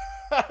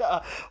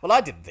 Well, I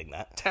didn't think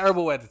that.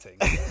 Terrible editing.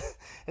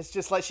 It's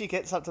just like she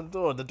gets up to the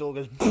door and the door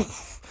goes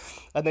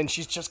poof, and then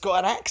she's just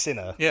got an axe in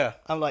her. Yeah.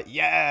 I'm like,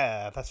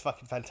 yeah, that's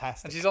fucking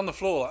fantastic. And she's on the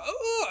floor like,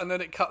 oh, and then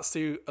it cuts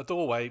to a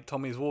doorway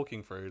Tommy's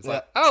walking through. It's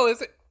like, Yeah. oh,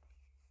 is it?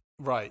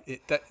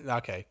 Right.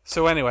 Okay.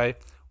 So anyway,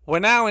 we're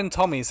now in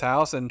Tommy's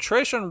house and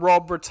Trish and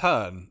Rob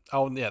return.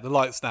 Oh, yeah, the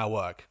lights now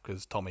work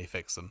because Tommy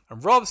fixed them.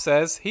 And Rob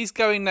says he's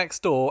going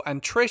next door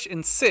and Trish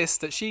insists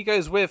that she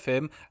goes with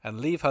him and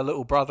leave her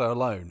little brother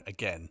alone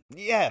again.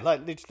 Yeah,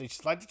 like literally,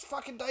 she's like, it's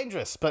fucking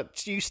dangerous,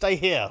 but you stay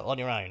here on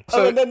your own.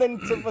 So- And then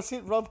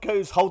Rob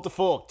goes, hold the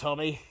fork,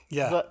 Tommy.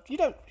 Yeah. But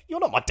you're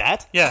not my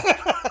dad. Yeah.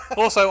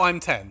 Also, I'm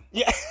 10.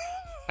 Yeah.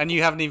 And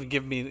you haven't even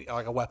given me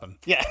like a weapon.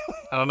 Yeah.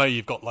 And I know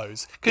you've got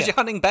loads. Because Yeah. you're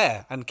hunting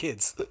bear and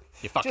kids.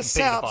 You fucking Just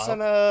set up paedophile.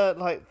 some,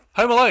 like,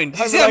 Home Alone. Did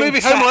you Home see that Alone movie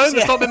Home chaps, Alone that's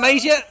yeah. not been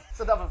made yet? it's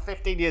another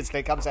 15 years till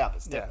it comes out.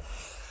 But still. Yeah.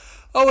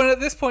 Oh, and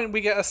at this point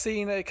we get a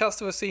scene, it cuts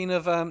to a scene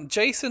of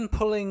Jason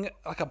pulling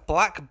like a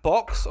black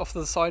box off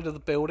the side of the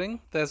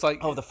building. There's like...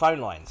 Oh, the phone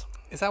lines.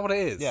 Is that what it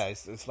is? Yeah,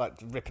 it's like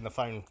ripping the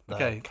phone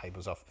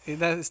cables off.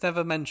 It's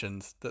never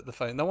mentioned that the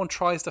phone... No one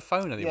tries to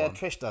phone anyone. Yeah,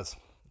 Trish does.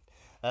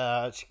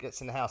 She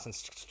gets in the house and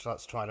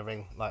starts trying to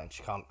ring, and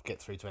she can't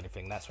get through to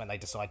anything. That's when they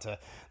decide to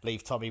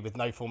leave Tommy with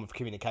no form of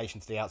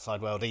communication to the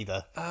outside world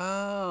either.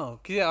 Oh.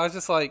 Yeah, I was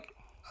just like,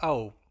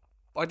 oh,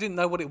 I didn't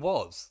know what it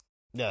was.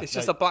 Yeah, It's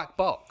just a black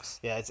box.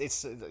 Yeah,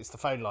 it's the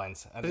phone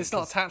lines. And But it's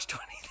not attached to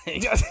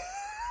anything.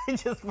 It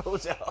just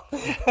falls out.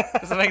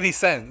 Doesn't make any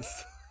sense.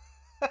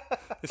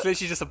 It's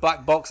literally just a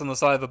black box on the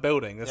side of a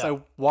building. There's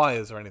no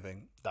wires or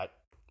anything. No.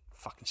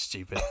 Fucking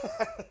stupid.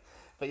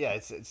 But yeah,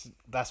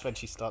 that's when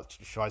she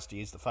tries to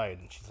use the phone.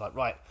 And she's like,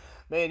 right,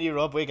 me and you,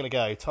 Rob, we're going to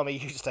go. Tommy,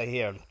 you stay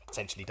here and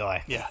potentially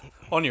die. Yeah.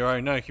 On your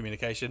own, no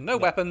communication, no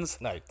weapons.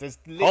 No, there's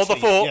Hold the literally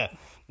fort.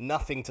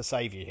 nothing to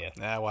save you here.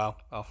 Yeah, well,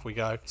 off we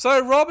go.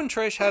 So Rob and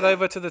Trish head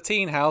over to the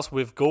teen house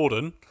with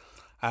Gordon,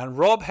 and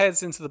Rob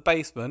heads into the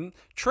basement.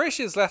 Trish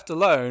is left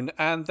alone,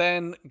 and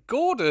then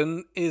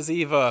Gordon is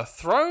either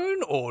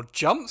thrown or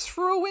jumps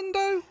through a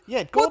window.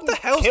 Yeah, Gordon what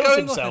the hell's kills going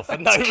himself on?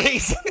 for no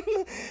reason.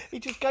 He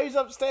just goes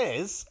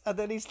upstairs, and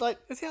then he's like,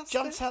 Is he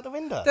upstairs? jumps out the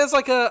window. There's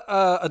like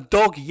a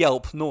dog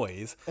yelp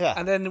noise, Yeah.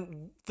 and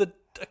then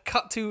a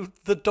cut to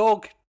the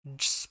dog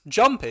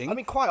jumping. I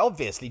mean, quite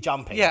obviously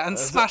jumping. Yeah, and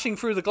smashing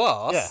through the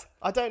glass. Yeah,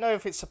 I don't know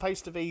if it's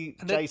supposed to be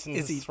then Jason is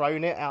has he-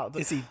 thrown it out.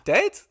 Is he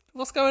dead?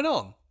 What's going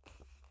on?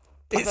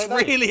 It's don't know.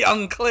 really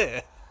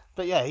unclear.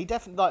 But yeah, he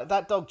definitely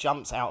that dog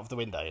jumps out of the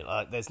window.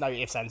 Like, there's no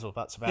ifs, ands, or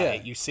buts about Yeah.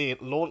 it. You see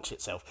it launch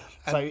itself.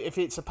 So if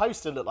it's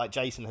supposed to look like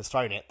Jason has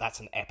thrown it,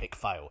 that's an epic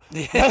fail.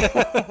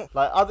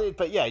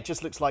 But yeah, it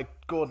just looks like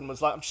Gordon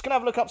was like, I'm just gonna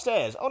have a look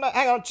upstairs. Oh no,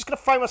 hang on, I'm just gonna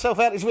throw myself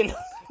out this window.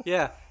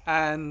 Yeah,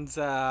 and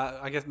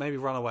I guess maybe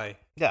run away.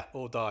 Yeah.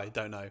 Or die.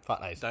 Don't know.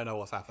 Fuck knows. Don't know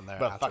what's happened there.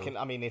 But at fucking,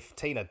 all. I mean, if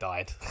Tina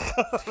died,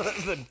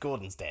 then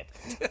Gordon's dead.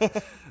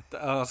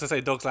 I was gonna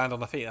say dogs land on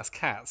their feet. That's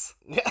cats.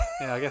 Yeah,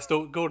 I guess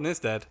Gordon is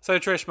dead. So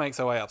Trish makes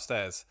her way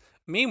upstairs.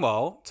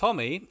 Meanwhile,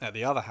 Tommy, at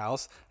the other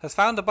house, has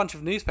found a bunch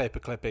of newspaper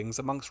clippings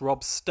amongst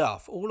Rob's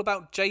stuff, all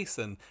about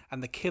Jason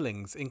and the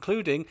killings,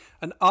 including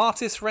an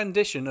artist's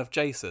rendition of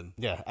Jason.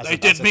 Yeah, They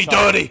did me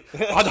dirty!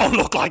 I don't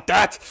look like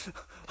that!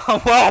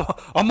 Well,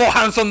 I'm more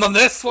handsome than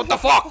this! What the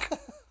fuck?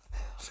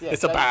 Yeah,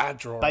 It's a bad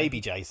drawing.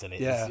 Baby Jason.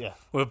 Yeah,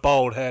 with a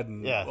bald head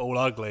and all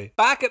ugly.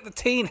 Back at the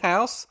teen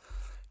house,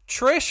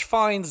 Trish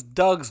finds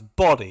Doug's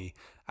body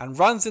and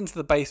runs into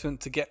the basement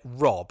to get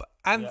Rob.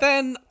 And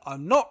then,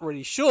 I'm not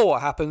really sure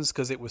what happens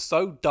because it was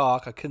so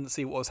dark I couldn't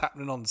see what was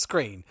happening on the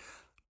screen.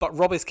 But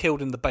Rob is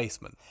killed in the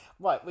basement.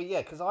 Right, well,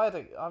 yeah, because I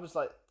was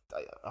like,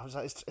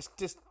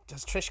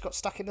 has Trish got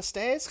stuck in the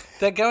stairs?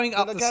 They're going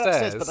up They're the going stairs.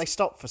 upstairs, but they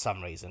stop for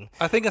some reason.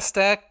 I think a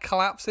stair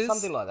collapses.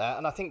 Something like that,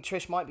 and I think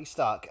Trish might be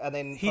stuck, and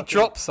then He fucking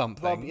drops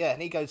something. Rob, and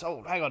he goes,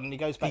 "Oh, hang on," and he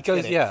goes back. He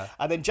goes, to get it. yeah.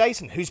 And then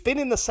Jason, who's been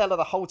in the cellar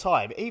the whole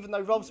time, even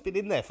though Rob's been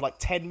in there for like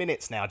 10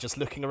 minutes now, just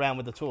looking around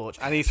with the torch,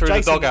 And he threw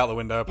the dog out the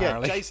window,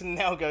 apparently. Yeah, Jason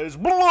now goes,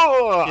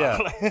 "Blah!"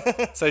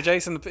 Yeah. So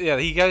Jason,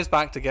 he goes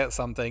back to get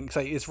something.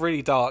 So it's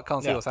really dark,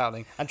 can't see what's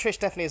happening. And Trish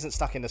definitely isn't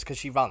stuck in this because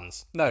she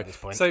runs. No. At this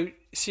point. So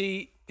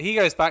he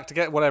goes back to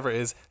get whatever it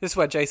is. This is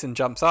where Jason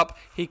jumps up.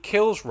 He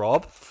kills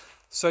Rob.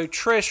 So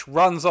Trish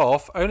runs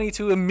off, only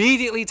to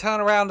immediately turn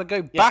around and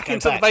go back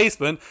into the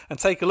basement and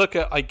take a look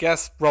at, I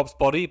guess, Rob's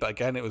body. But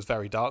again, it was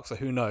very dark, so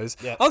who knows?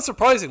 Yeah.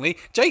 Unsurprisingly,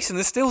 Jason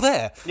is still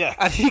there. Yeah.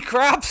 And he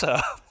grabs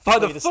her by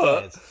the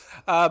foot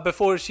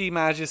before she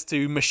manages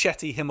to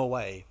machete him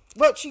away.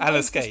 Well, she and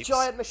waves escapes this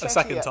giant machete a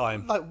second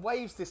time. Like,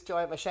 waves this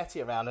giant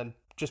machete around and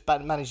just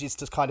manages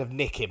to kind of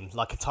nick him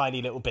like a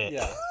tiny little bit.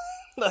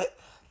 Yeah.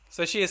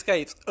 So she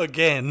escapes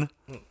again.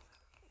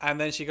 And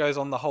then she goes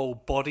on the whole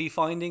body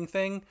finding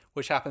thing,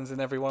 which happens in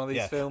every one of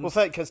these films.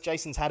 Well, because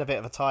Jason's had a bit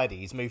of a tidy,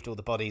 he's moved all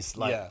the bodies.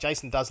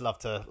 Jason does love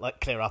to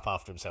clear up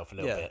after himself a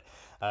little bit,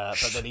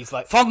 but then he's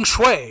like feng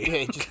shui. Yeah,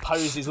 he just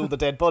poses all the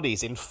dead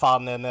bodies in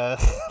fun and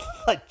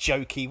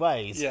jokey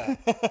ways. Yeah.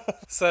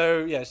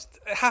 So it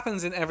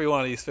happens in every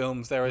one of these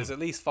films. There is at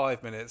least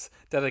 5 minutes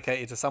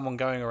dedicated to someone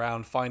going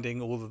around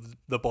finding all of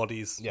the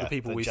bodies, the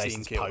people we've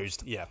seen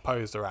killed.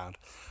 Posed around.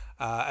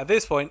 At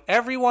this point,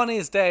 everyone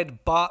is dead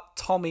but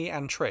Tommy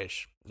and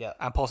Trish. Yeah.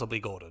 And possibly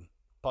Gordon.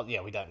 But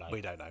we don't know.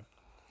 We don't know.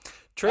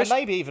 Trish, and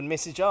maybe even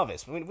Mrs.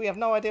 Jarvis. We have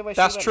no idea where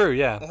she went. That's true,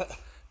 yeah.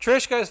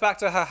 Trish goes back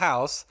to her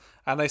house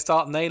and they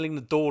start nailing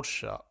the door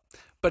shut.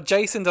 But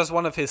Jason does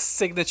one of his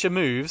signature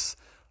moves.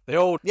 They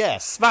all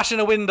smash in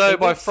a window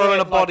by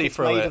throwing a body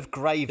through it. Made of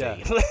gravy.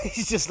 Yeah.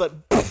 He's just like...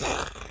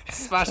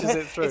 smashes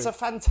it through. It's a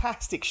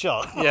fantastic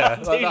shot. Yeah,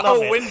 like the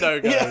whole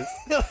window goes.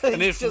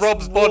 And it's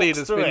Rob's body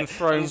that's been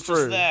thrown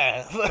through.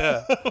 There.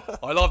 Yeah.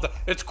 I love that.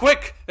 It's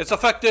quick, it's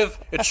effective,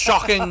 it's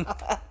shocking.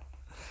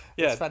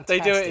 Yeah, they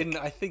do it in,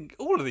 I think,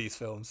 all of these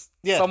films.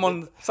 Yeah,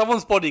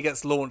 someone's body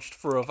gets launched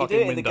through a fucking window.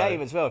 You do it in the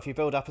game as well. If you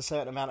build up a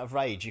certain amount of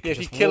rage, you can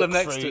just if you kill them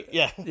walk next through.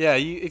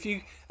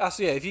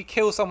 to if you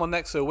kill someone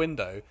next to a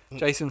window,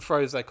 Jason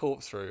throws their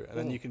corpse through, and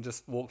then you can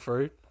just walk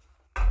through.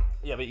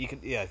 Yeah, but you can.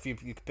 Yeah, if you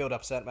build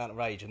up a certain amount of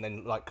rage, and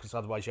then because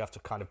otherwise you have to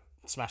kind of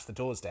smash the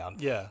doors down.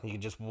 Yeah, you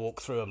can just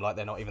walk through them like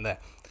they're not even there.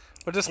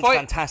 But it's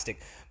fantastic.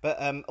 But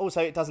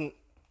also it doesn't.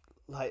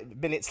 Like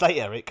minutes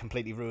later, it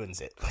completely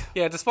ruins it.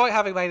 Yeah, despite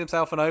having made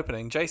himself an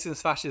opening, Jason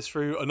smashes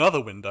through another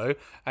window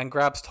and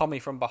grabs Tommy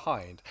from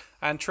behind.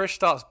 And Trish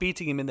starts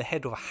beating him in the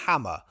head with a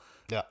hammer.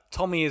 Yeah.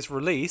 Tommy is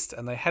released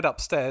and they head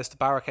upstairs to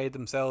barricade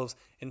themselves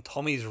in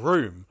Tommy's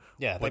room.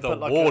 Yeah, with a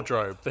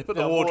wardrobe. They put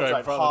the wardrobe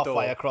in front of the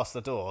door. Halfway across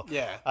the door.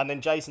 Yeah. And then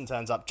Jason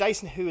turns up.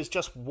 Jason, who has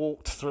just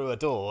walked through a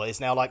door, is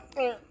now like,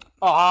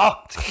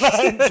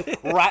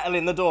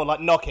 rattling the door,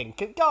 like knocking.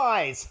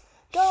 Guys!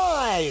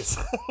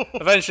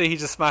 Eventually he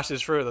just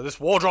smashes through it. This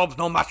wardrobe's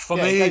no match for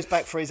me. He goes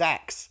back for his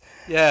axe.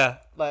 Yeah.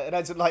 Like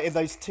in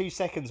those 2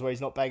 seconds where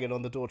he's not banging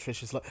on the door,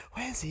 Trish is like,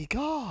 where's he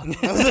gone? He's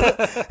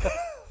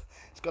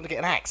got to get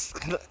an axe.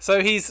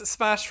 So he's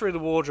smashed through the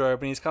wardrobe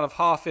and he's kind of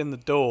half in the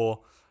door.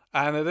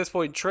 And at this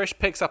point, Trish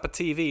picks up a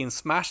TV and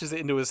smashes it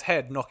into his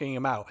head, knocking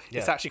him out. Yeah.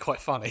 It's actually quite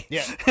funny.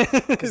 Yeah.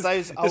 Because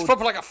it's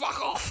probably like a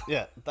fuck off.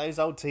 Yeah. Those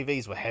old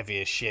TVs were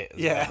heavy as shit.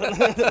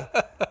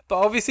 But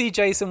obviously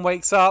Jason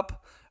wakes up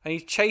and he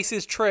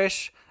chases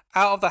Trish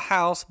out of the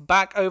house,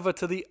 back over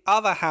to the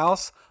other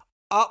house,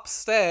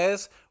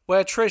 upstairs,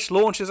 where Trish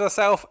launches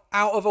herself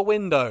out of a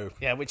window.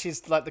 Yeah, which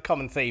is like the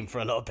common theme for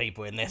a lot of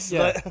people in this.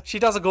 Yeah, she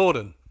does a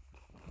Gordon.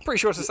 I'm pretty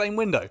sure it's the same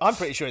window. I'm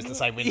pretty sure it's the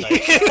same window.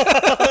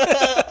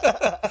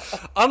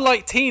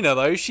 Unlike Tina,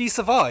 though, she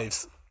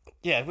survives.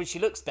 Yeah, which she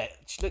looks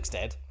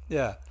dead.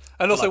 Yeah.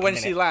 And also, when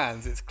she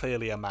lands, it's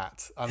clearly a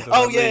mat under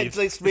the leaves.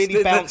 It's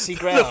really bouncy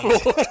ground. The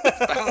floor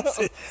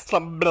bounces. It's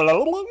like...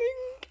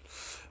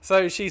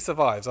 So she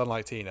survives,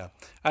 unlike Tina.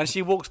 And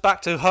she walks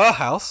back to her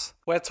house,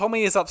 where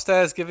Tommy is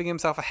upstairs giving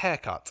himself a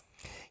haircut.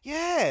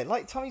 Yeah,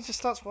 like Tommy just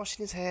starts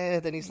washing his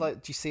hair, then he's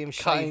like, do you see him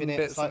shaving it?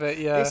 Bits of it,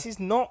 yeah. This is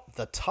not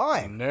the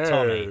time, no.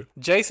 Tommy.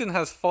 Jason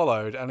has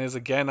followed and is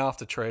again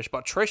after Trish,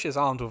 but Trish is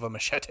armed with a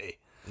machete.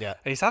 Yeah.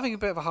 And he's having a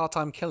bit of a hard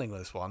time killing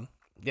this one.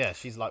 Yeah,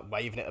 she's like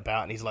waving it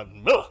about, and he's like,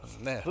 ugh.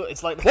 Yeah.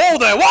 It's like, whoa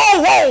there,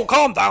 whoa,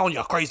 calm down,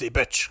 you crazy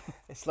bitch.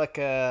 It's like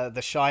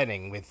The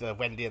Shining with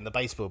Wendy and the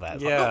baseball bat.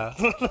 It's yeah,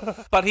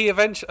 but he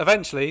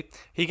eventually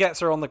he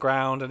gets her on the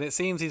ground, and it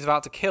seems he's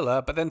about to kill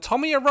her. But then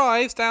Tommy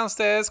arrives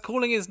downstairs,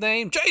 calling his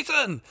name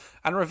Jason,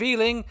 and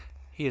revealing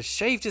he has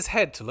shaved his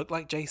head to look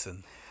like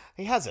Jason.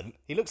 He hasn't.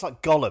 He looks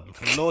like Gollum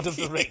from Lord of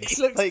the Rings.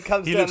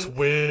 He looks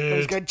weird.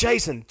 He's going,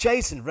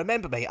 Jason,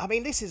 remember me. I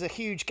mean, this is a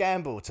huge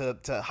gamble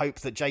to hope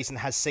that Jason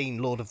has seen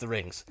Lord of the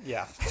Rings.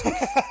 Yeah.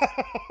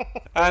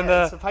 And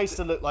it's supposed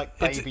to look like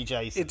baby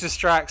Jason. It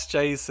distracts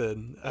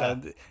Jason. Yeah.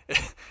 And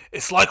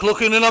it's like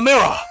looking in a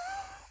mirror,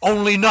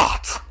 only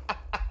not.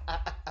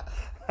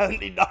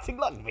 Only nothing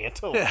like me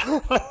at all. Yeah.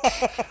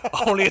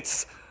 Only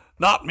it's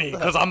not me,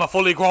 because I'm a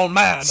fully grown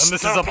man. And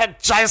this is a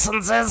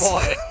Jason says.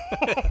 Boy.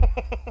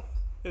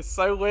 It's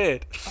so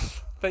weird.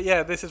 But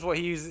yeah, this is what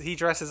he uses. He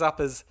dresses up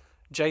as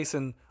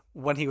Jason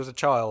when he was a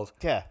child.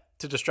 Yeah.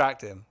 To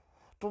distract him.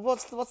 But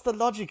what's the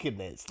logic in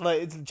this?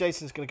 Like,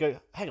 Jason's going to go,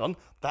 hang on,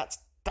 that's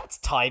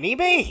tiny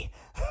me.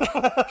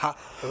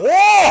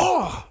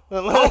 Whoa!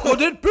 How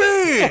could it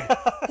be?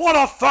 What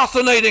a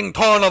fascinating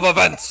turn of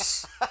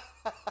events.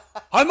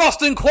 I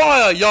must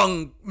inquire,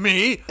 young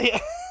me. Yeah.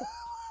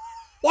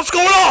 What's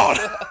going on?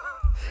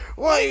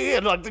 Why are you here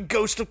like the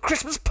ghost of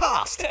Christmas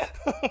past?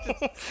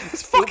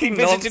 It's Fucking fucking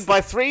visited nonsense. by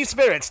 3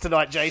 spirits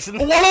tonight, Jason.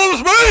 One of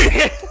them's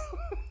me!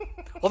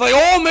 Are they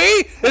all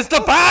me? Is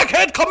the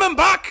baghead coming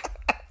back?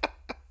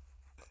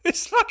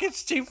 It's fucking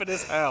stupid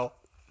as hell.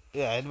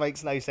 Yeah, it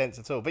makes no sense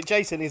at all. But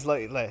Jason is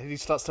like he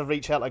starts to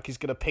reach out like he's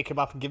going to pick him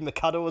up and give him a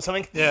cuddle or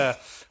something. Yeah.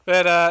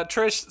 But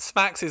Trish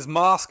smacks his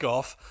mask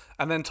off,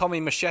 and then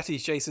Tommy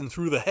machetes Jason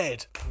through the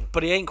head.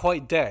 But he ain't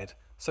quite dead,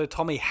 so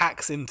Tommy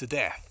hacks him to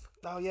death.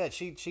 Oh yeah,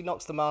 she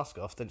knocks the mask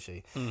off, doesn't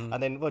she? Mm-hmm.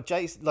 And then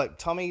Jason, like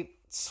Tommy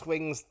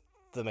swings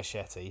the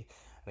machete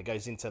and it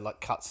goes into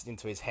cuts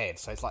into his head,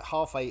 so it's like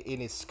halfway in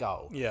his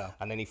skull. Yeah.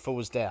 And then he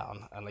falls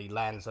down and he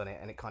lands on it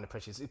and it kind of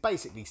pushes. It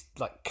basically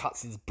like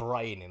cuts his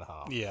brain in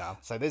half. Yeah.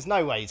 So there's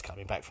no way he's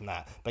coming back from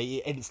that, but he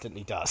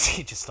instantly does.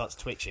 He just starts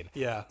twitching.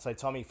 Yeah. So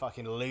Tommy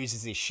fucking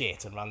loses his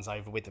shit and runs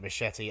over with the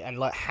machete and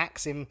like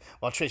hacks him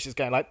while Trish is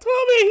going like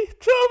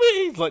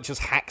Tommy, like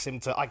just hacks him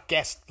to I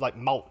guess like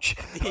mulch.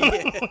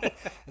 Yeah.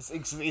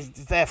 He's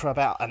there for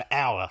about an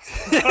hour,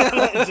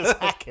 just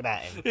hacking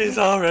at him. He's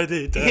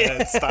already dead.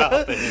 Yeah.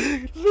 Stop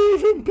it.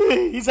 Leave him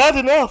be. He's had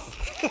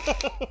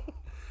enough.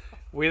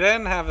 We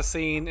then have a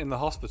scene in the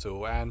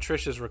hospital, and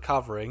Trish is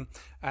recovering,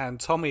 and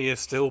Tommy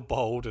is still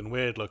bold and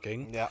weird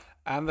looking. Yeah.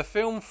 And the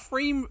film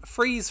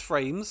freeze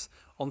frames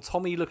on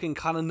Tommy looking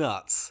kind of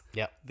nuts.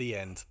 Yep. The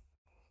end.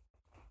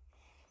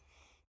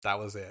 That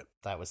was it.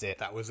 That was it.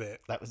 That was it.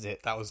 That was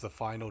it. That was the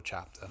final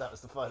chapter. That was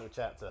the final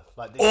chapter.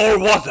 Like Or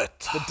was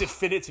it? The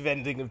definitive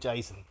ending of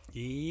Jason.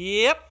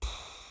 Yep.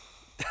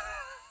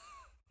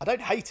 I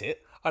don't hate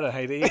it. I don't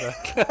hate it either.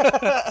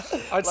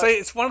 I'd say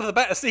it's one of the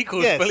better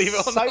sequels, believe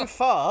it or so not.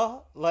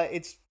 far, like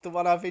it's the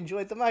one I've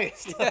enjoyed the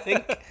most. I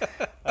think.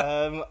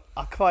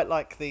 I quite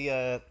like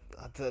the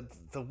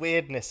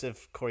weirdness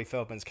of Corey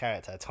Feldman's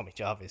character, Tommy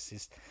Jarvis.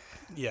 Is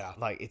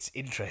like it's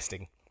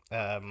interesting.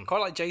 Quite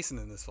like Jason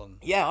in this one.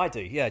 Yeah, I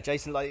do. Yeah,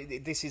 Jason.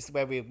 Like this is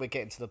where we're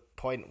getting to the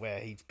point where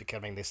he's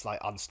becoming this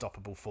like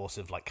unstoppable force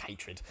of like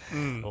hatred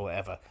or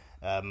whatever.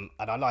 And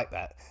I like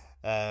that.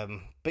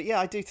 But yeah,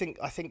 I think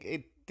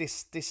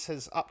this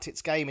has upped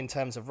its game in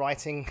terms of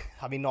writing.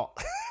 I mean,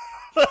 not.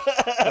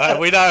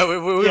 We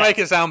know we make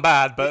it sound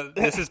bad, but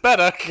this is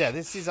better. Yeah,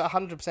 this is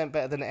 100%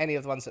 better than any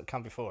of the ones that have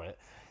come before it.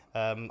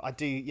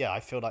 I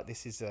feel like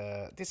this is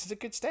a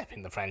good step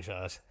in the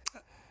franchise.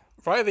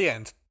 Right at the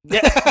end.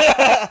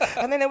 Yeah,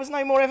 and then there was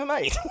no more ever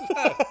made.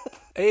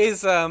 It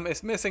is.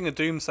 It's missing a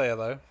Doomsayer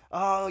though.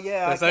 Oh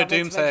yeah, there's no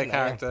Doomsayer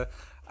character,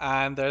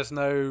 and there's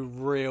no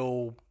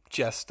real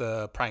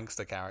jester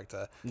prankster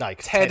character. No,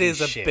 Ted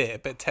is a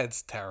bit, but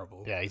Ted's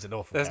terrible. Yeah, he's an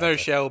awful. There's no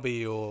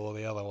Shelby or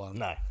the other one.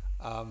 No.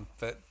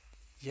 But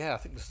yeah, I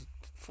think this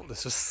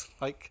was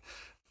like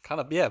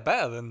kind of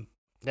better than.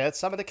 Yeah,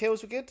 some of the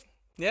kills were good.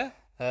 Yeah.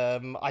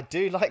 I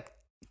do like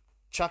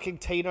chucking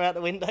Tina out the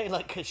window,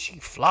 like, because she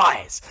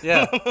flies.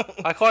 Yeah,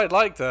 I quite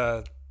liked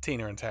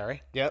Tina and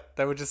Terry. Yep.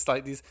 They were just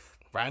like these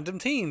random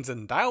teens,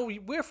 and now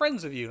we're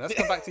friends with you. Let's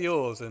come back to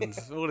yours, and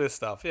all this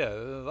stuff. Yeah,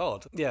 it was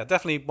odd. Yeah,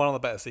 definitely one of the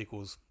better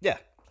sequels. Yeah.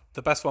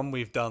 The best one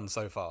we've done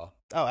so far.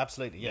 Oh,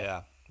 absolutely,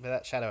 yeah.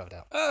 Without shadow of a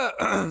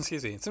doubt.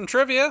 Excuse me. Some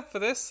trivia for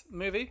this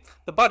movie.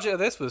 The budget of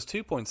this was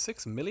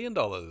 $2.6 million.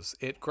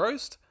 It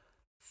grossed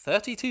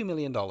 $32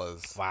 million.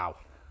 Wow.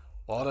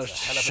 What a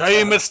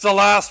shame it's the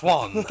last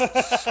one.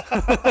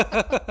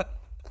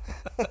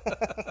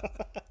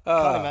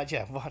 Can't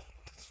imagine.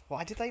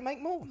 Why did they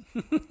make more?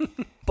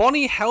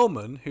 Bonnie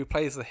Hellman, who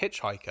plays the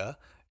hitchhiker,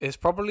 is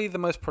probably the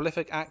most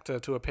prolific actor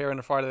to appear in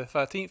a Friday the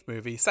 13th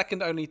movie,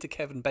 second only to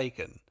Kevin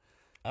Bacon.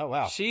 Oh,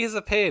 wow. She has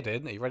appeared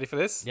in, are you ready for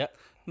this? Yep.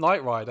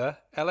 Knight Rider,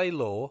 LA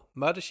Law,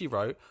 Murder, She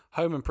Wrote,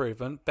 Home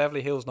Improvement,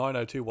 Beverly Hills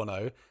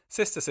 90210,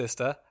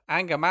 Sister,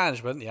 Anger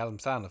Management, the Adam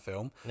Sandler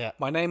film, Yeah.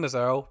 My Name is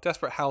Earl,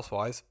 Desperate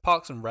Housewives,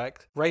 Parks and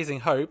Rec, Raising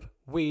Hope,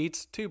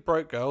 Weeds, Two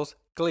Broke Girls,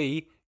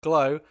 Glee,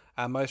 Glow,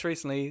 and most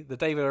recently, the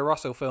David O.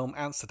 Russell film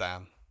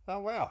Amsterdam. Oh,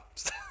 wow.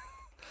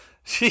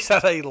 She's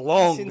had a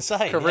long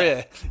insane,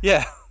 career.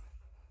 Yeah.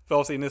 But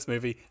obviously in this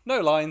movie,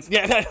 no lines,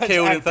 no,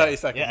 killed in 30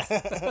 seconds.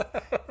 Yeah.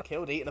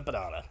 Killed eating a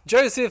banana.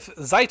 Joseph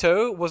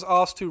Zito was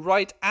asked to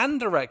write and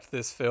direct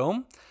this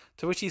film,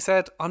 to which he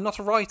said, "I'm not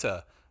a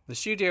writer." The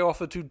studio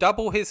offered to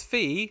double his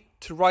fee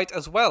to write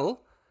as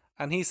well,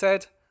 and he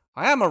said,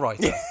 "I am a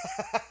writer."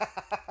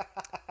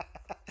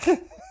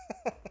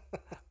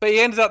 But he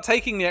ended up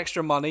taking the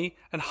extra money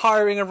and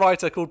hiring a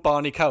writer called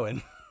Barney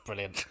Cohen.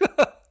 Brilliant.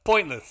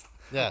 Pointless.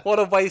 Yeah. What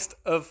a waste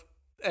of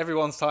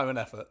everyone's time and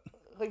effort.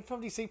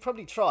 He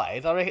probably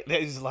tried. I reckon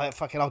it was like,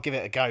 fucking, I'll give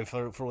it a go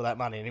for all that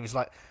money. And he was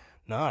like,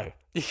 no.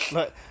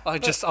 Like, I'll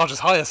just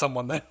hire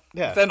someone then.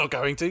 Yeah. If they're not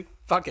going to.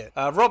 Fuck it.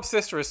 Rob's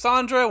sister is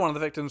Sandra, one of the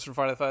victims from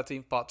Friday the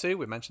 13th Part 2.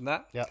 We mentioned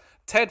that. Yeah.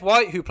 Ted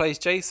White, who plays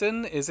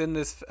Jason, is in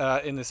this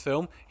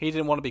film. He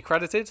didn't want to be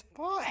credited.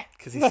 why?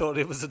 Because he thought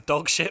it was a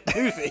dog shit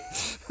movie.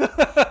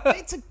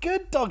 It's a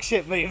good dog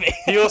shit movie.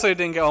 He also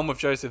didn't get on with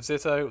Joseph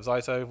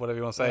Zito, whatever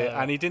you want to say.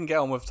 Yeah. And he didn't get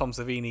on with Tom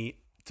Savini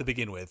to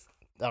begin with.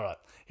 All right.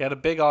 He had a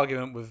big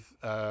argument with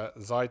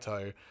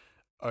Zito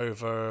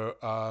over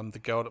the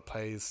girl that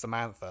plays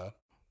Samantha.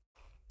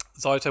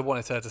 Zaito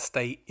wanted her to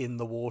stay in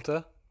the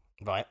water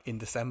Right. in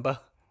December.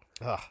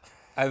 Ugh.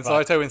 And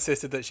Right. Zaito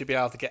insisted that she'd be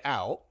able to get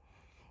out.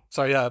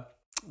 Sorry,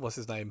 what's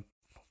his name?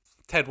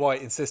 Ted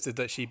White insisted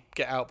that she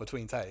get out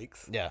between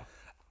takes. Yeah.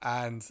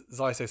 And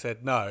Zaito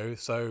said no,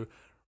 so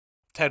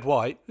Ted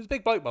White, who's a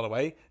big bloke by the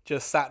way,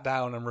 just sat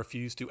down and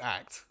refused to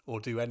act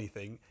or do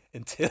anything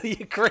until he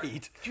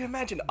agreed. Do you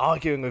imagine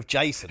arguing with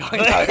Jason?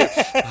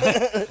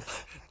 I know.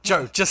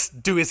 Joe,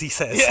 just do as he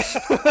says.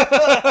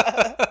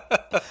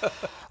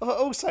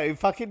 Also,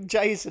 fucking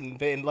Jason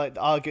being like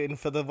arguing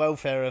for the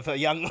welfare of a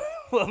young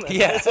woman.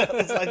 Yeah.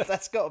 It's like,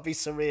 that's got to be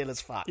surreal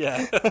as fuck.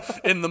 Yeah,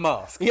 in the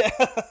mask. Yeah.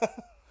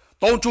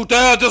 Don't you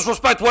dare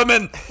disrespect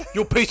women,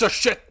 you piece of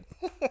shit.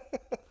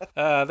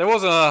 There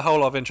wasn't a whole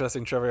lot of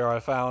interesting trivia I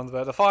found,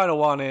 but the final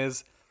one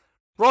is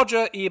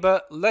Roger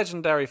Ebert,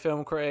 legendary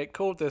film critic,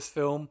 called this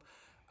film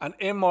an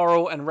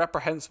immoral and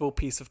reprehensible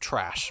piece of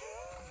trash.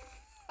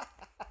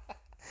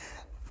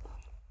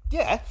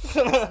 Yeah.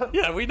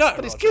 Yeah, we know.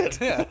 But it's Roger. good.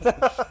 Yeah.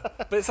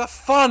 But it's a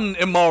fun,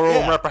 immoral,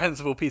 and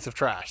reprehensible piece of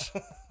trash.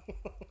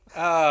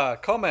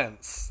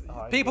 Comments.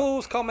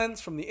 People's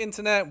comments from the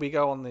internet. We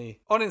go on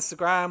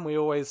Instagram. We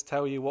always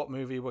tell you what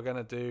movie we're going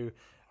to do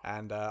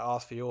and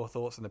ask for your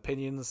thoughts and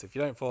opinions. If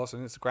you don't follow us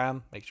on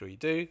Instagram, make sure you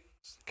do.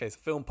 Just in case a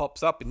film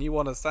pops up and you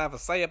want us to have a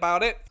say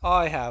about it.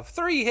 I have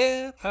 3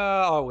 here.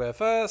 I'll go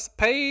first.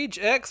 Paige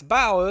X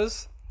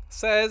Bowers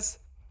says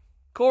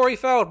Corey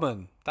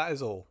Feldman. That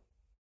is all.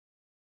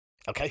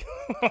 Okay.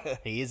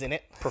 He is in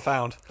it.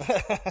 Profound.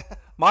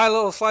 My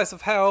Little Slice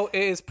of Hell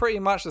is pretty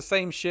much the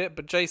same shit,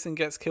 but Jason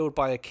gets killed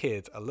by a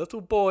kid. A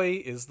little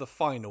boy is the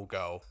final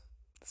goal.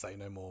 Say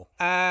no more.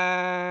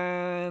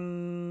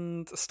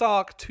 And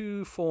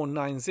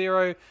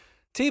Stark2490.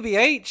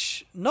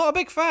 TBH, not a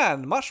big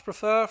fan. Much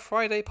prefer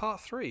Friday Part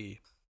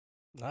 3.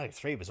 No,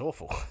 3 was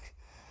awful.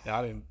 Yeah,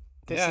 I didn't.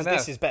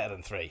 This is better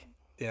than 3.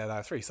 Yeah,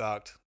 no, 3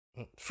 sucked.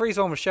 3's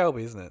one with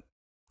Shelby, isn't it?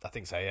 I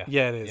think so, yeah.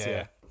 Yeah, it is,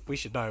 yeah. We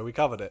should know. We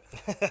covered it.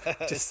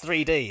 It's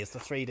 3D. It's the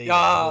 3D.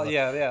 Oh,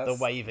 yeah. The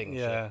waving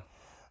yeah. shit.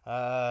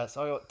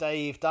 So I got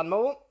Dave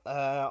Dunmore.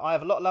 I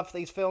have a lot of love for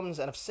these films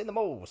and have seen them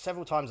all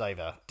several times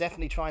over.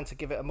 Definitely trying to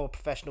give it a more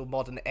professional,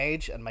 modern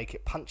edge and make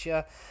it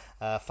punchier,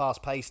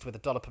 fast-paced with a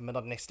dollop of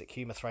modernistic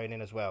humour thrown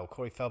in as well.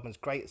 Corey Feldman's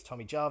great as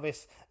Tommy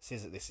Jarvis.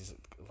 This is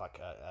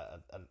like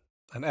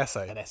an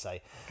essay. An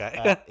essay.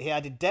 Okay. He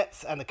added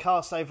depth, and the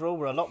cast overall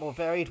were a lot more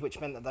varied, which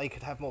meant that they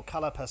could have more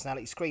colour,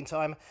 personality, screen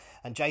time,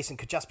 and Jason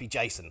could just be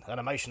Jason, an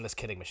emotionless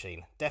killing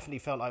machine. Definitely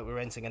felt like we were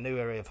entering a new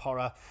area of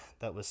horror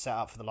that was set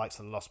up for the likes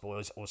of The Lost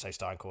Boys, also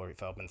starring Corey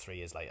Feldman 3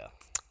 years later.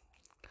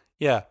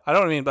 Yeah, I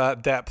don't mean by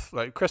depth.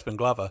 Like Crispin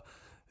Glover,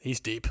 he's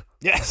deep.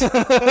 Yes.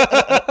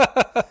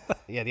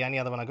 Yeah, the only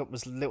other one I got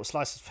was Little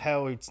Slice of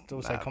Hell, who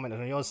also commented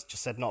on yours,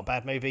 just said not a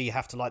bad movie. You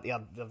have to like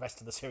the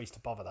rest of the series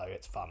to bother, though.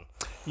 It's fun.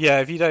 Yeah,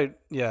 if you don't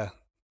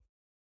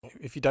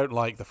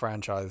like the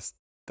franchise,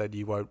 then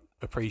you won't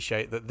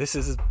appreciate that this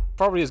is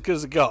probably as good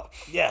as it got.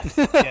 Yeah.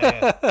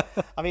 Yeah.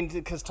 I mean,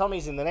 because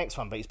Tommy's in the next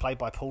one, but he's played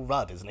by Paul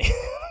Rudd, isn't he?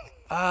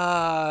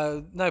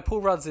 No, Paul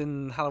Rudd's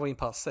in Halloween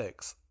Part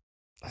 6.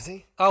 Is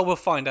he? Oh, we'll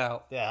find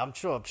out. Yeah, I'm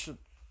sure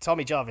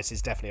Tommy Jarvis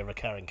is definitely a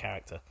recurring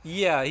character.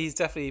 Yeah, he's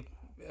definitely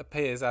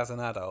appears as an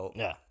adult.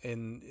 Yeah.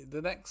 In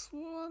the next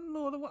one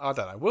or the one, I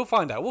don't know. We'll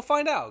find out. We'll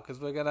find out because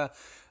we're gonna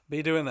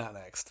be doing that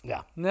next.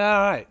 Yeah. All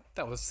right.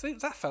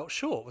 That felt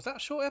short. Was that a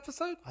short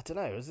episode? I don't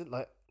know. Is it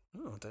like?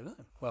 Oh, I don't know.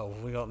 Well,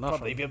 we got nothing.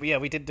 Probably. But yeah,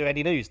 we didn't do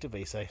any news, did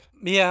we? So.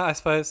 Yeah, I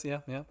suppose.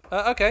 Yeah.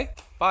 Okay.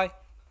 Bye.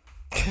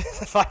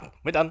 Fine.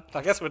 We're done.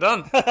 I guess we're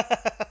done.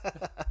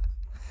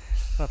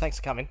 Well, thanks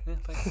for coming. Yeah,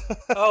 thanks.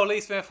 Oh,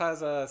 Lee Smith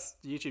has a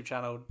YouTube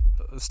channel,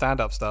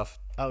 stand-up stuff.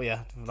 Oh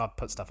yeah, I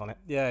put stuff on it.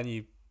 Yeah, and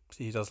he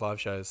does live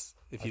shows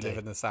if you live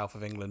in the south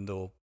of England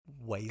or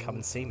Wales. Come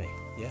and see me.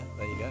 Yeah,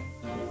 there you go.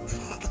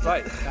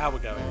 Right, now we're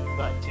going.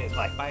 Right, cheers.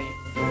 Bye. Bye.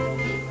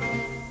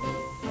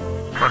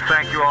 Well,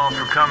 thank you all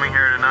for coming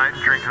here tonight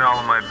and drinking all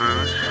of my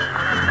booze.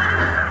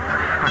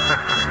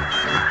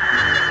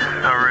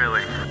 No,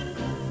 really.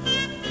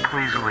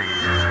 Please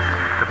leave.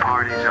 The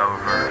party's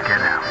over.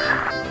 Get out.